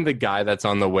 ripping the guy that's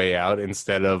on the way out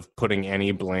instead of putting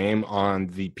any blame on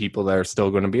the people that are still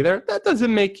going to be there, that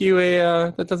doesn't make you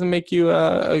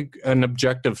an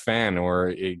objective fan or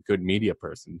a good media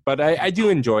person. But I do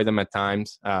enjoy them at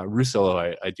times.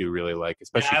 Russillo, I do really like,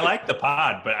 especially. I like the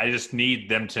pod, but I just need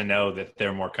them to know that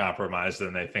they're more compromised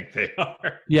than they think they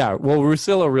are. Yeah, well,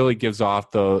 Russillo really gives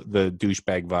off the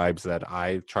douchebag vibes that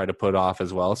I try to put off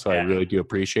as well. So I really do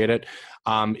appreciate it.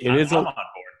 I'm on board.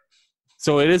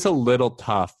 So it is a little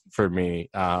tough for me.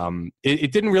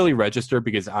 It didn't really register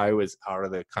because I was out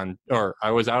of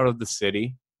the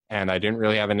city and I didn't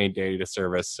really have any data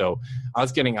service. So I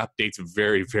was getting updates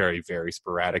very, very, very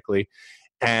sporadically.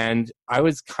 And I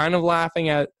was kind of laughing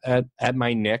at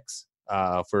my Knicks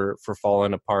for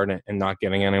falling apart and not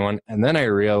getting anyone. And then I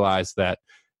realized that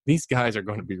these guys are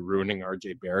going to be ruining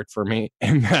RJ Barrett for me.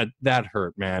 And that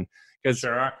hurt, man. Because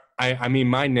sure. I mean,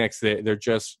 my Knicks, they're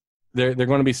just they're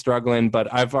going to be struggling.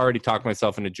 But I've already talked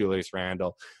myself into Julius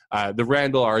Randle. The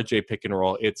Randle RJ pick and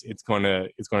roll. It's going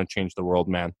to change the world,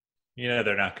 man.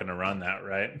 They're not going to run that,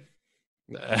 right?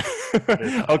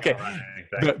 Okay,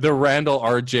 the Randall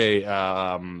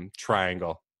RJ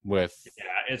triangle with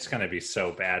it's gonna be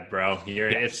so bad, bro.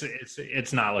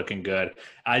 It's not looking good.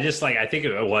 I think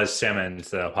it was Simmons,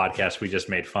 the podcast we just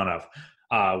made fun of,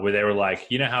 where they were like,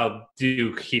 how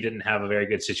Duke, he didn't have a very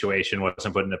good situation,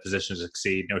 wasn't put in a position to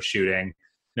succeed, no shooting,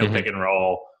 no pick and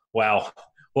roll. Well,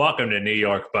 welcome to New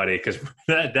York, buddy, because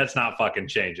that's not fucking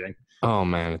changing. Oh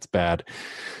man, it's bad.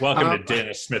 Welcome to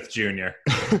Dennis Smith Jr.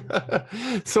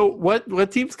 So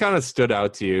what teams kind of stood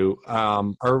out to you?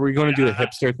 Are we going to do the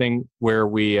hipster thing where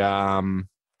we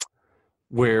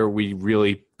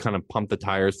really kind of pump the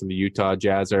tires to the Utah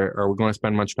Jazz? Or are we going to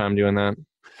spend much time doing that?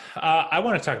 I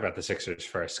want to talk about the Sixers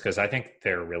first because I think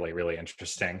they're really, really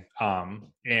interesting.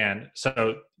 And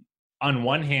so on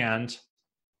one hand,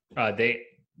 they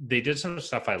did some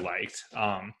stuff I liked.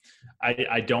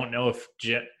 I don't know if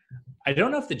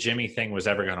the Jimmy thing was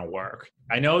ever going to work.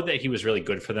 I know that he was really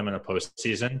good for them in the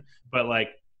postseason, but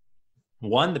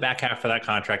one, the back half of that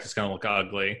contract is going to look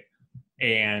ugly.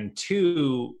 And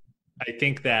two, I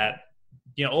think that,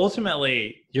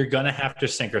 ultimately you're going to have to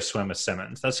sink or swim with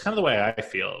Simmons. That's kind of the way I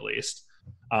feel, at least.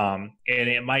 And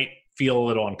it might feel a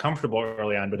little uncomfortable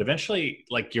early on, but eventually,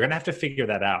 you're going to have to figure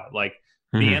that out.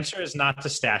 The answer is not to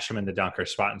stash him in the dunker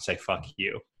spot and say, fuck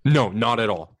you. No, not at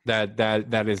all.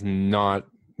 That is not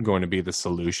going to be the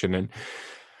solution. And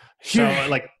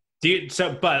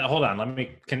but hold on,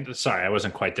 sorry, I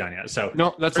wasn't quite done yet. So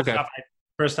no, that's okay.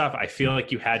 First off, I feel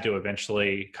like you had to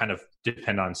eventually kind of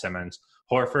depend on Simmons.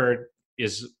 Horford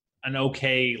is an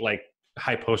okay,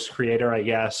 high post creator, I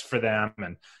guess, for them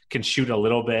and can shoot a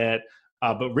little bit.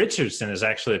 But Richardson is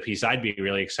actually a piece I'd be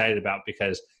really excited about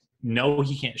because no,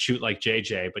 he can't shoot like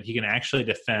JJ, but he can actually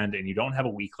defend, and you don't have a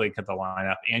weak link at the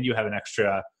lineup, and you have an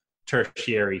extra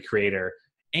tertiary creator,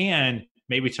 and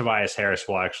maybe Tobias Harris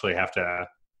will actually have to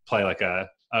play like a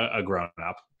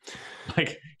grown-up.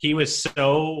 He was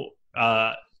so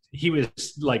I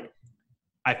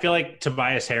feel like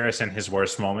Tobias Harris in his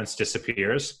worst moments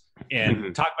disappears,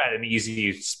 and talk about an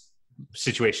easy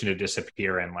situation to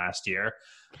disappear in last year,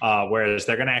 whereas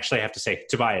they're going to actually have to say,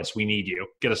 Tobias, we need you.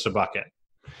 Get us a bucket.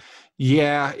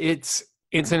 Yeah, it's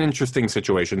an interesting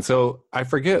situation. So I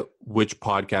forget which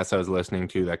podcast I was listening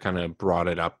to that kind of brought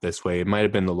it up this way. It might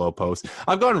have been the Low Post.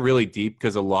 I've gone really deep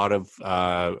because a lot of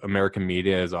American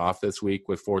media is off this week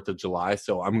with 4th of July.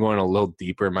 So I'm going a little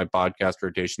deeper in my podcast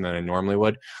rotation than I normally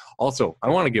would. Also, I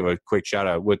want to give a quick shout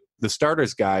out with the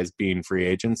starters guys being free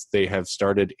agents. They have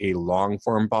started a long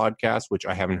form podcast, which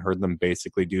I haven't heard them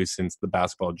basically do since the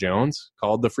Basketball Jones,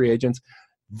 called The Free Agents.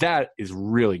 That is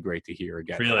really great to hear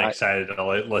again. Really excited to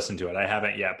listen to it. I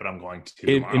haven't yet, but I'm going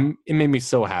to. It made me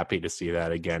so happy to see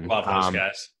that again. Love those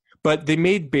guys. But they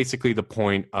made basically the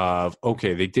point of,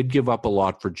 okay, they did give up a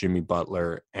lot for Jimmy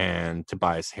Butler and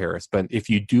Tobias Harris. But if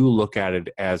you do look at it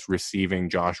as receiving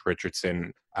Josh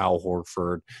Richardson, Al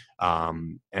Horford,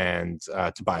 and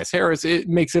Tobias Harris, it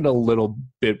makes it a little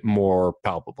bit more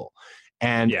palpable.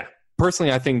 And yeah.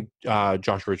 Personally, I think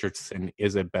Josh Richardson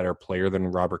is a better player than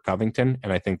Robert Covington,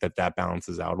 and I think that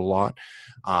balances out a lot.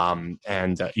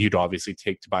 And you'd obviously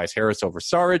take Tobias Harris over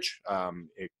Saric.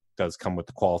 It does come with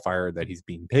the qualifier that he's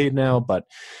being paid now, but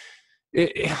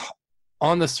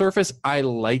on the surface, I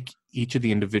like each of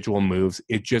the individual moves.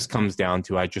 It just comes down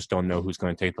to I just don't know who's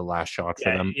going to take the last shot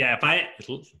for them. Yeah,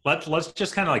 let's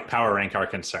just kind of power rank our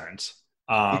concerns.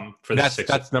 For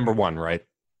that's number one, right?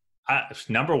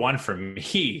 Number one for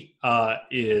me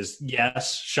is,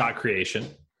 yes, shot creation.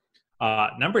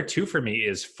 Number two for me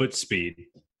is foot speed.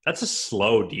 That's a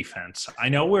slow defense. I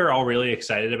know we're all really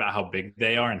excited about how big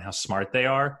they are and how smart they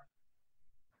are.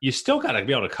 You still got to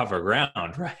be able to cover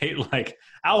ground, right?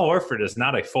 Al Horford is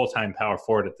not a full-time power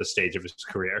forward at this stage of his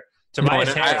career.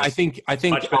 Tobias Harris, I think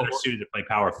much better suited to play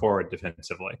power forward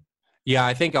defensively. Yeah,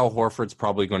 I think Al Horford's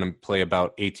probably going to play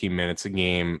about 18 minutes a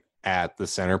game at the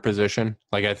center position.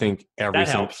 I think that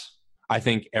helps. I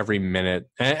think every minute,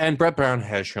 and Brett Brown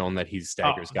has shown that he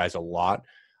staggers guys a lot.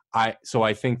 So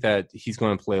I think that he's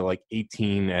going to play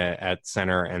 18 at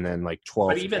center and then 12.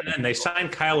 But even then, they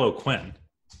signed Kyle O'Quinn,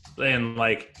 and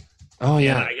oh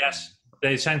yeah, I guess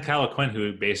they signed Kyle O'Quinn,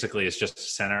 who basically is just a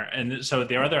center. And so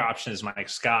their other option is Mike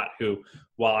Scott, who,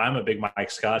 while I'm a big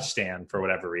Mike Scott stan for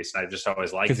whatever reason, I just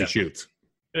always liked him. Because he shoots.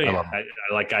 Yeah, I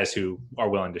like guys who are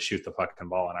willing to shoot the fucking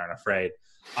ball and aren't afraid.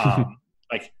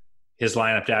 His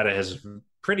lineup data has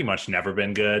pretty much never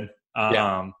been good.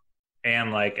 And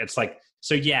it's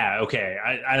So yeah, okay.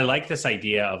 I like this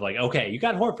idea of like, okay, you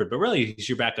got Horford, but really he's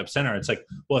your backup center. It's like,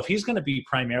 well, if he's going to be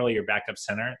primarily your backup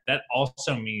center, that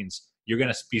also means you're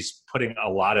going to be putting a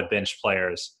lot of bench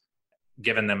players,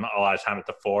 giving them a lot of time at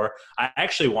the four. I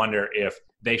actually wonder if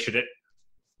they should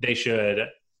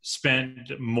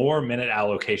spend more minute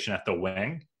allocation at the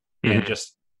wing and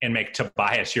Mhm. and make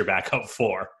Tobias your backup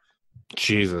four.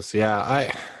 Jesus,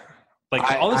 yeah, Like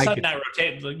I, all of a I sudden could, that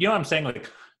rotate. You know what I'm saying? Like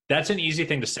that's an easy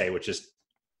thing to say, which is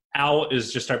Al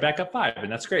is just our backup five,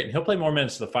 and that's great. And he'll play more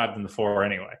minutes to the five than the four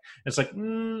anyway. It's like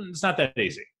it's not that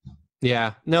easy.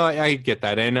 yeah, no, I get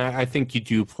that, and I think you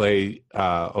do play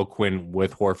O'Quinn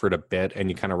with Horford a bit, and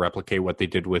you kind of replicate what they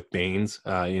did with Baines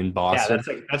in Yeah,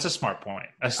 Boston. that's a smart point,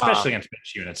 Uh, especially against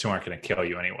bench units who aren't going to kill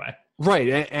you anyway.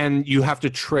 Right, and you have to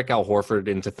trick Al Horford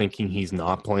into thinking he's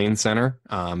not playing center,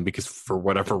 because for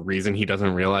whatever reason he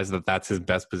doesn't realize that that's his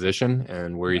best position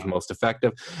and where he's No. most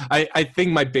effective. I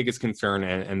think my biggest concern,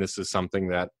 and this is something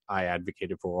that I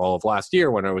advocated for all of last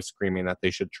year when I was screaming that they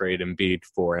should trade Embiid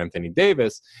for Anthony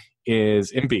Davis,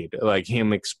 is Embiid, like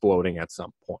him exploding at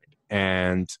some point.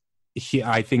 And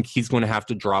I think he's going to have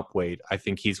to drop weight. I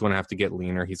think he's going to have to get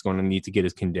leaner. He's going to need to get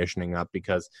his conditioning up,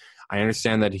 because I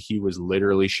understand that he was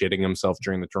literally shitting himself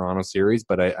during the Toronto series,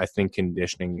 but I think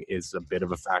conditioning is a bit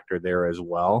of a factor there as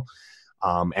well.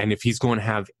 And if he's going to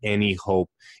have any hope,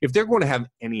 if they're going to have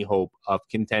any hope of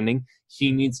contending,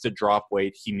 he needs to drop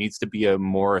weight. He needs to be a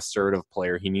more assertive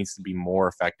player. He needs to be more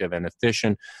effective and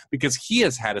efficient, because he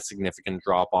has had a significant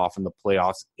drop off in the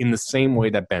playoffs in the same way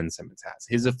that Ben Simmons has.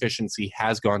 His efficiency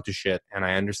has gone to shit, and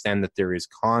I understand that there is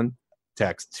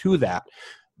context to that.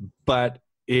 But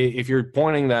if you're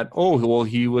pointing that, oh, well,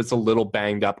 he was a little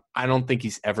banged up, I don't think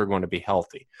he's ever going to be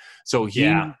healthy. So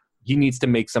Yeah, he needs to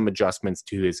make some adjustments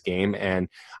to his game. And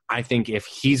I think if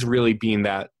he's really being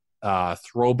that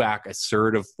throwback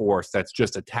assertive force that's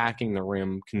just attacking the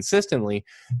rim consistently,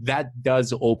 that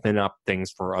does open up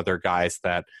things for other guys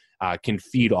that can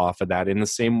feed off of that, in the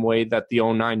same way that the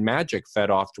 '09 Magic fed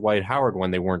off Dwight Howard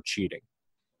when they weren't cheating.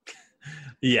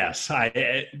 yes,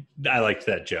 I liked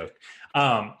that joke.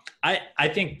 I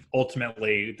think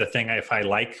ultimately the thing, if I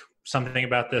like something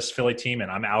about this Philly team,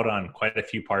 and I'm out on quite a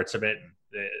few parts of it,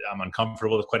 and I'm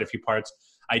uncomfortable with quite a few parts.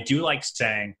 I do like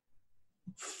saying,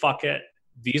 "Fuck it."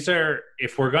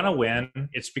 If we're gonna win,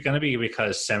 it's going to be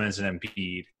because Simmons and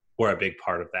Embiid were a big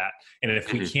part of that. And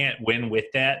if we can't win with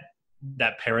that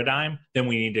paradigm, then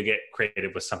we need to get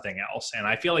creative with something else. And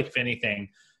I feel like if anything,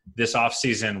 this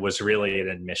offseason was really an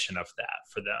admission of that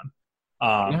for them.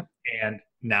 Yeah. And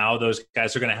now those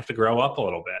guys are going to have to grow up a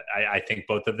little bit. I think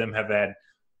both of them have had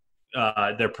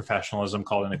their professionalism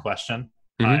called into question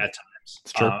Mm-hmm. at times.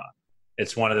 It's true.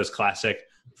 It's one of those classic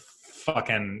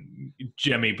fucking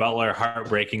Jimmy Butler,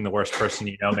 heartbreaking, the worst person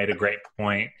you know, made a great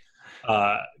point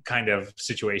kind of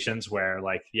situations where,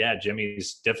 like, yeah,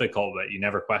 Jimmy's difficult, but you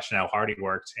never question how hard he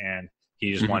worked, and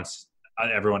he just wants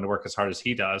everyone to work as hard as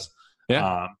he does.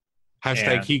 Yeah.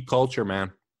 Hashtag heat culture,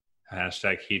 man.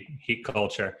 Hashtag heat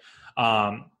culture.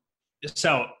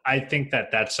 So I think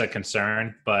that's a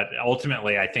concern, but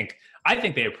ultimately I think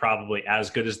they're probably as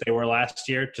good as they were last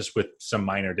year, just with some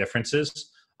minor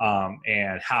differences.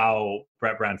 And how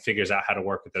Brett Brown figures out how to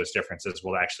work with those differences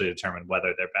will actually determine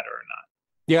whether they're better or not.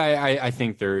 Yeah, I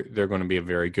think they're going to be a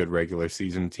very good regular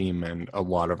season team, and a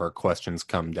lot of our questions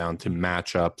come down to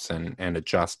matchups and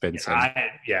adjustments.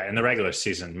 In the regular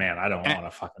season, man, I don't want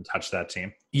to fucking touch that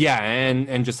team. Yeah,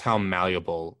 and just how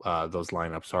malleable those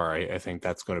lineups are. I think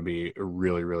that's going to be a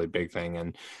really, really big thing.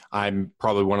 And I'm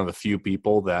probably one of the few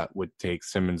people that would take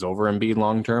Simmons over Embiid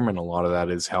long term, and a lot of that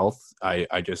is health.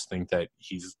 I just think that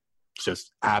he's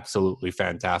just absolutely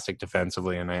fantastic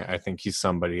defensively, and I think he's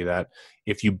somebody that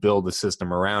if you build a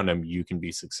system around him, you can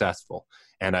be successful.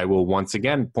 And I will once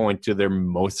again point to their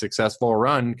most successful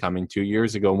run coming 2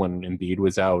 years ago when Embiid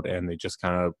was out, and they just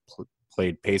kind of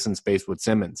played pace and space with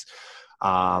Simmons.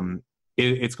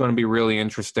 It's going to be really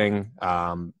interesting.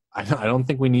 I don't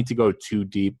think we need to go too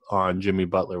deep on Jimmy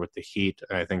Butler with the Heat.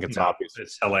 I think it's obvious.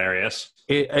 It's hilarious.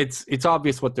 It's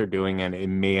obvious what they're doing, and it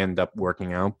may end up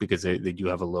working out because they do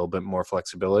have a little bit more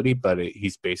flexibility. But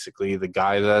he's basically the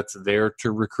guy that's there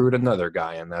to recruit another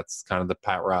guy, and that's kind of the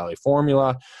Pat Riley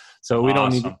formula. So we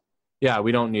don't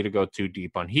need to go too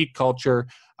deep on Heat culture.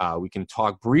 We can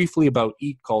talk briefly about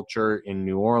Heat culture in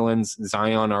New Orleans.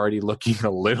 Zion already looking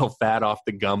a little fat off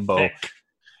the gumbo. Thick.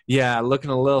 Yeah,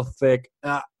 looking a little thick.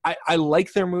 I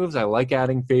like their moves. I like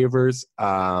adding Favors.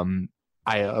 I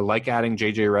like adding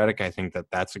JJ Redick. I think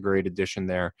that's a great addition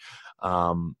there.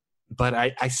 But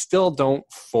I still don't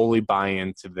fully buy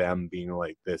into them being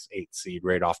like this 8th seed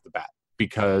right off the bat,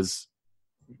 because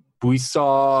we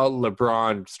saw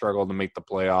LeBron struggle to make the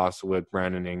playoffs with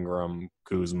Brandon Ingram,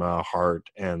 Kuzma, Hart,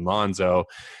 and Lonzo.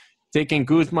 Taking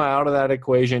Kuzma out of that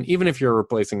equation, even if you're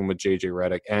replacing him with JJ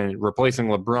Redick and replacing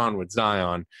LeBron with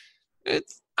Zion,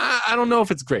 I don't know if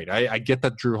it's great. I get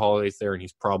that Drew Holiday's there and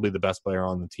he's probably the best player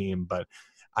on the team, but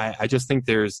I just think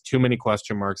there's too many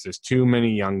question marks. There's too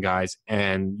many young guys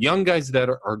that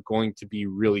are going to be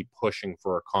really pushing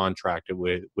for a contract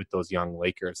with those young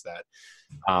Lakers that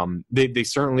they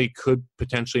certainly could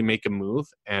potentially make a move.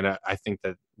 And I think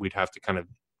that we'd have to kind of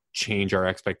change our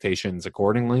expectations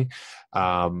accordingly.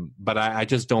 But I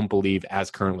just don't believe,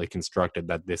 as currently constructed,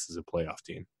 that this is a playoff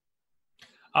team.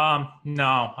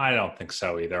 No, I don't think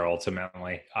so either,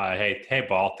 ultimately. Hey,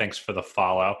 Ball, thanks for the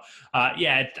follow.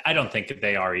 I don't think that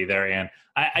they are either. And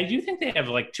I do think they have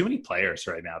like too many players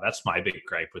right now. That's my big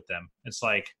gripe with them. It's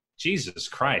like, Jesus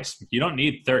Christ, you don't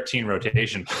need 13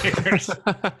 rotation players.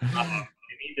 You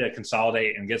need to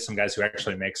consolidate and get some guys who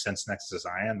actually make sense next to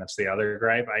Zion. That's the other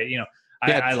gripe.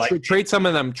 I like trade some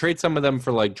of them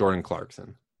for like Jordan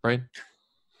Clarkson, right?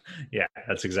 Yeah,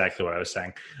 that's exactly what I was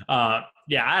saying. I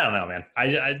don't know, man.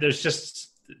 I there's just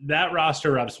that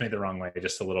roster rubs me the wrong way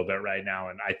just a little bit right now,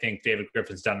 and I think David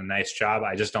Griffin's done a nice job.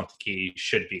 I just don't think he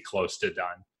should be close to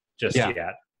done just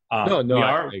yet.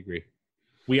 I agree.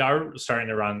 We are starting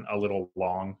to run a little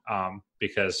long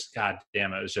because, God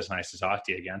damn, it was just nice to talk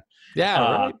to you again.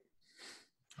 Yeah,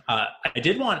 right. I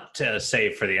did want to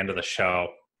say for the end of the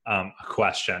show a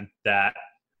question that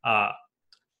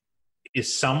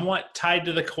is somewhat tied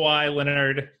to the Kawhi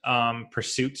Leonard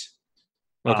pursuit.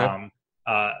 Okay.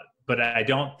 But I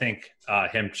don't think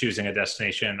him choosing a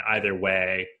destination either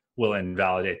way will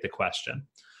invalidate the question.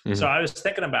 Mm-hmm. So I was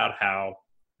thinking about how,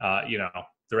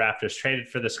 the Raptors traded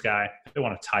for this guy. They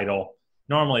won a title.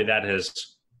 Normally that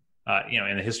has,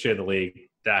 in the history of the league,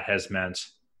 that has meant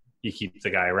you keep the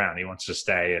guy around. He wants to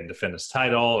stay and defend his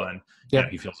title. And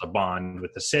he feels a bond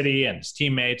with the city and his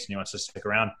teammates, and he wants to stick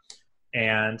around.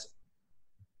 And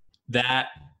that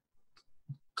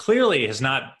clearly has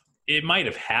not, it might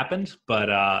have happened, but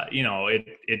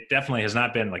it definitely has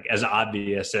not been like as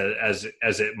obvious as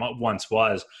it once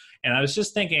was. And I was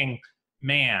just thinking,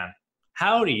 man,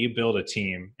 how do you build a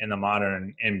team in the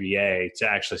modern NBA to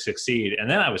actually succeed? And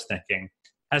then I was thinking,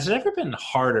 has it ever been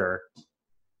harder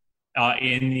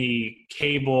in the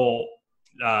cable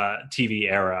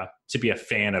TV era to be a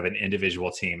fan of an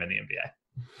individual team in the NBA?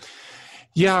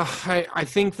 Yeah, I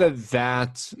think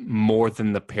that more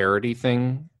than the parity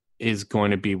thing is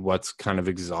going to be what's kind of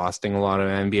exhausting a lot of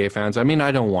NBA fans. I mean,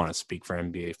 I don't want to speak for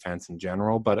NBA fans in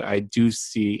general, but I do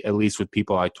see, at least with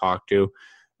people I talk to,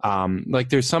 like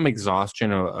there's some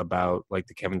exhaustion about like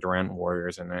the Kevin Durant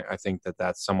Warriors, and I think that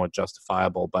that's somewhat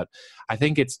justifiable. But I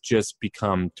think it's just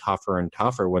become tougher and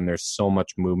tougher when there's so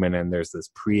much movement and there's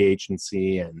this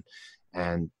pre-agency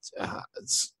and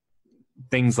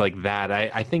things like that.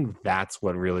 I think that's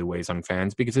what really weighs on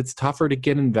fans because it's tougher to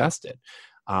get invested.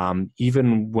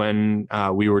 Even when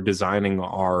we were designing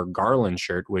our Garland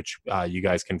shirt, which you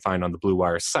guys can find on the Blue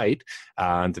Wire site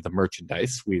under the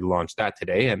merchandise, we launched that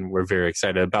today, and we're very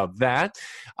excited about that.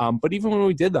 But even when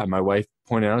we did that, my wife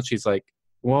pointed out, she's like,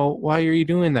 "Well, why are you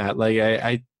doing that? Like,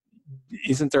 I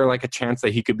isn't there like a chance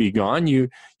that he could be gone? You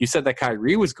said that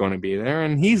Kyrie was going to be there,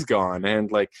 and he's gone." And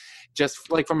like,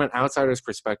 just like from an outsider's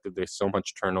perspective, there's so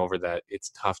much turnover that it's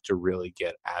tough to really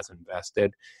get as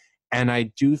invested. And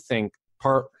I do think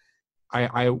I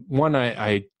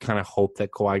kind of hope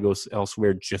that Kawhi goes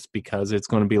elsewhere just because it's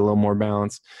going to be a little more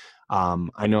balanced.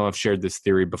 I know I've shared this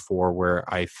theory before where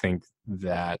I think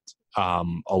that a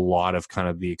lot of kind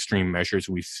of the extreme measures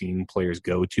we've seen players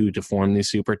go to form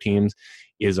these super teams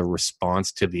is a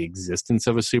response to the existence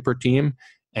of a super team.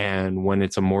 And when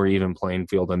it's a more even playing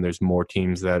field and there's more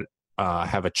teams that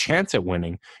have a chance at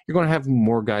winning, you're going to have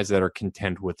more guys that are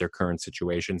content with their current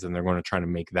situations, and they're going to try to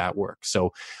make that work.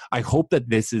 So I hope that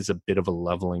this is a bit of a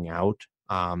leveling out,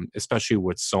 especially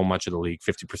with so much of the league,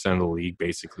 50% of the league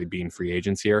basically being free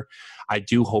agents here. I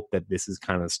do hope that this is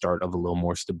kind of the start of a little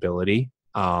more stability.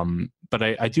 But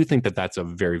I do think that that's a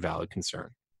very valid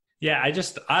concern. Yeah, I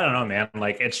don't know, man.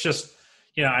 Like, it's just,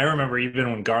 I remember even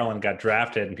when Garland got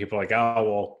drafted and people were like, oh,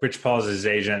 well, Rich Paul's his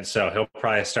agent, so he'll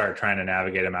probably start trying to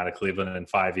navigate him out of Cleveland in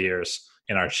 5 years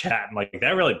in our chat. And like,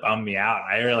 that really bummed me out.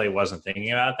 I really wasn't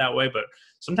thinking about it that way, but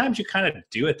sometimes you kind of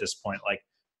do at this point. Like,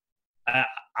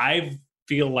 I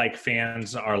feel like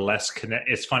fans are less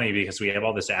connected. It's funny because we have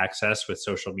all this access with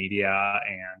social media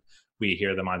and we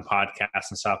hear them on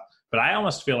podcasts and stuff, but I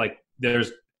almost feel like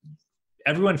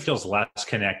everyone feels less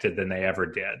connected than they ever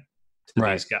did to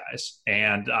these guys.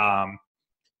 And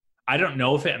I don't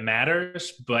know if it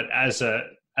matters, but as a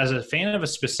as a fan of a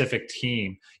specific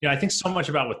team, you know, I think so much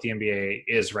about what the NBA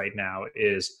is right now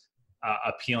is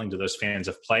appealing to those fans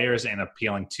of players and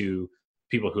appealing to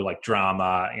people who like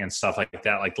drama and stuff like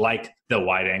that, like the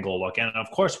wide angle look. And of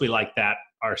course we like that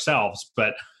ourselves,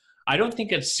 but I don't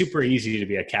think it's super easy to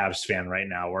be a Cavs fan right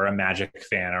now, or a Magic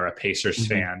fan, or a Pacers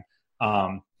fan.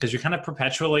 Because you're kind of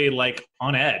perpetually like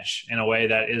on edge in a way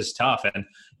that is tough. And,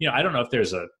 you know, I don't know if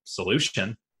there's a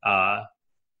solution,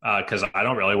 because I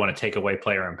don't really want to take away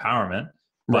player empowerment,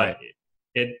 but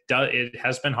it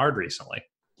has been hard recently.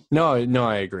 No,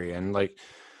 I agree. And like,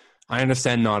 I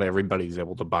understand not everybody's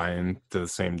able to buy in to the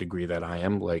same degree that I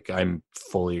am. Like, I'm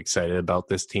fully excited about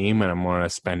this team, and I'm going to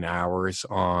spend hours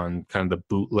on kind of the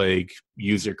bootleg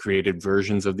user-created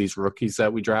versions of these rookies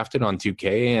that we drafted on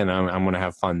 2K, and I'm going to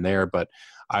have fun there. But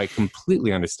I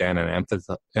completely understand and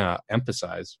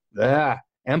empathize.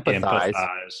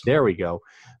 There we go.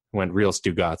 Went real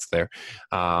Stugatz there.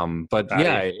 But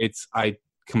yeah, I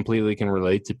completely can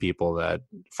relate to people that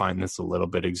find this a little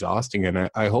bit exhausting, and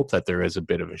I hope that there is a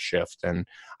bit of a shift. And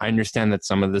I understand that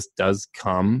some of this does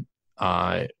come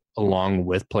along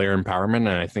with player empowerment, and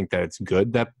I think that it's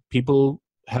good that people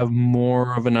have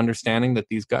more of an understanding that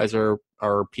these guys are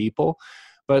people.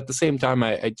 But at the same time,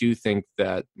 I do think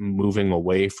that moving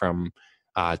away from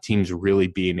teams really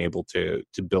being able to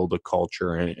build a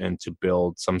culture and to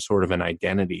build some sort of an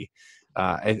identity,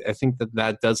 I think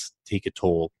that does take a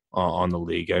toll on the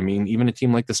league. I mean, even a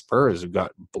team like the Spurs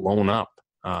got blown up.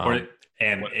 And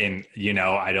you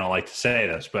know, I don't like to say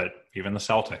this, but even the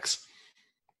Celtics.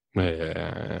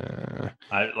 It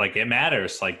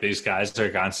matters. Like, these guys are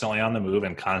constantly on the move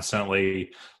and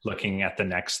constantly looking at the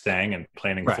next thing and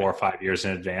planning 4 or 5 years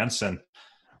in advance. And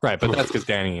but that's because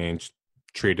Danny Ainge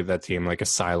treated that team like a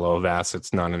silo of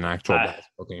assets, not an actual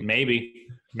basketball team. Maybe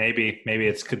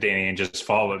it's Danny Ainge's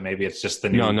fault, but maybe it's just the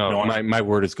new. No. My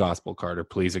word is gospel, Carter.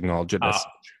 Please acknowledge it.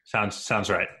 Sounds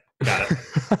right. Got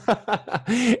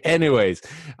it. Anyways,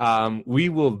 we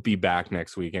will be back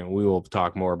next week, and we will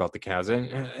talk more about the Cavs.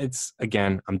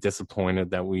 And I'm disappointed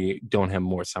that we don't have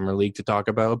more summer league to talk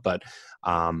about, but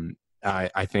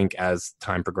I think as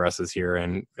time progresses here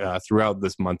and throughout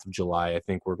this month of July, I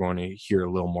think we're going to hear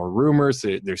a little more rumors.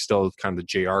 There's still kind of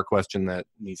the JR question that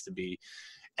needs to be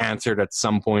answered at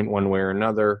some point, one way or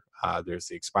another. There's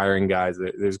the expiring guys.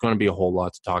 There's going to be a whole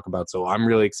lot to talk about. So I'm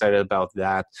really excited about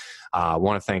that. I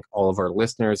want to thank all of our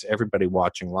listeners, everybody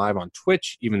watching live on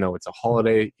Twitch, even though it's a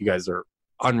holiday. You guys are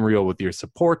unreal with your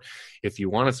support. If you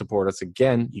want to support us,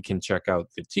 again, you can check out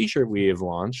the t-shirt we have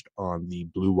launched on the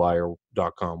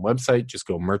bluewire.com website. Just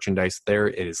go merchandise there.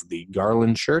 It is the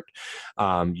Garland shirt.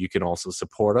 You can also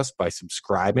support us by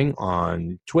subscribing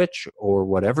on Twitch or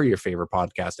whatever your favorite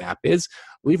podcast app is.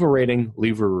 Leave a rating,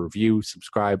 leave a review,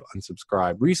 subscribe,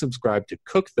 unsubscribe, resubscribe to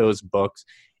cook those books.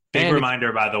 Big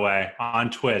reminder, by the way,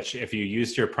 on Twitch, if you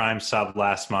used your Prime sub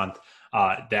last month,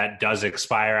 that does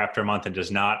expire after a month and does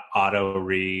not auto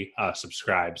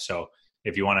subscribe. So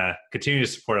if you want to continue to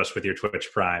support us with your Twitch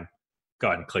Prime, go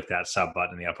ahead and click that sub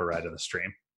button in the upper right of the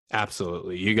stream.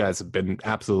 Absolutely. You guys have been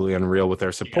absolutely unreal with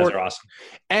their support. You guys are awesome.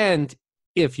 And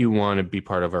if you want to be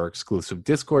part of our exclusive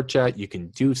Discord chat, you can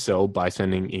do so by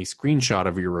sending a screenshot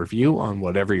of your review on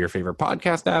whatever your favorite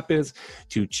podcast app is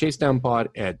to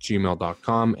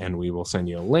chasedownpod@gmail.com, and we will send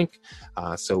you a link.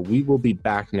 So we will be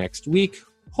back next week.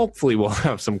 Hopefully we'll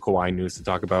have some Kawhi news to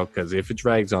talk about, because if it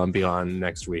drags on beyond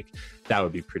next week, that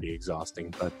would be pretty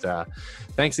exhausting. But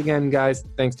thanks again, guys.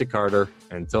 Thanks to Carter.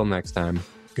 Until next time,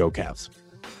 go Cavs.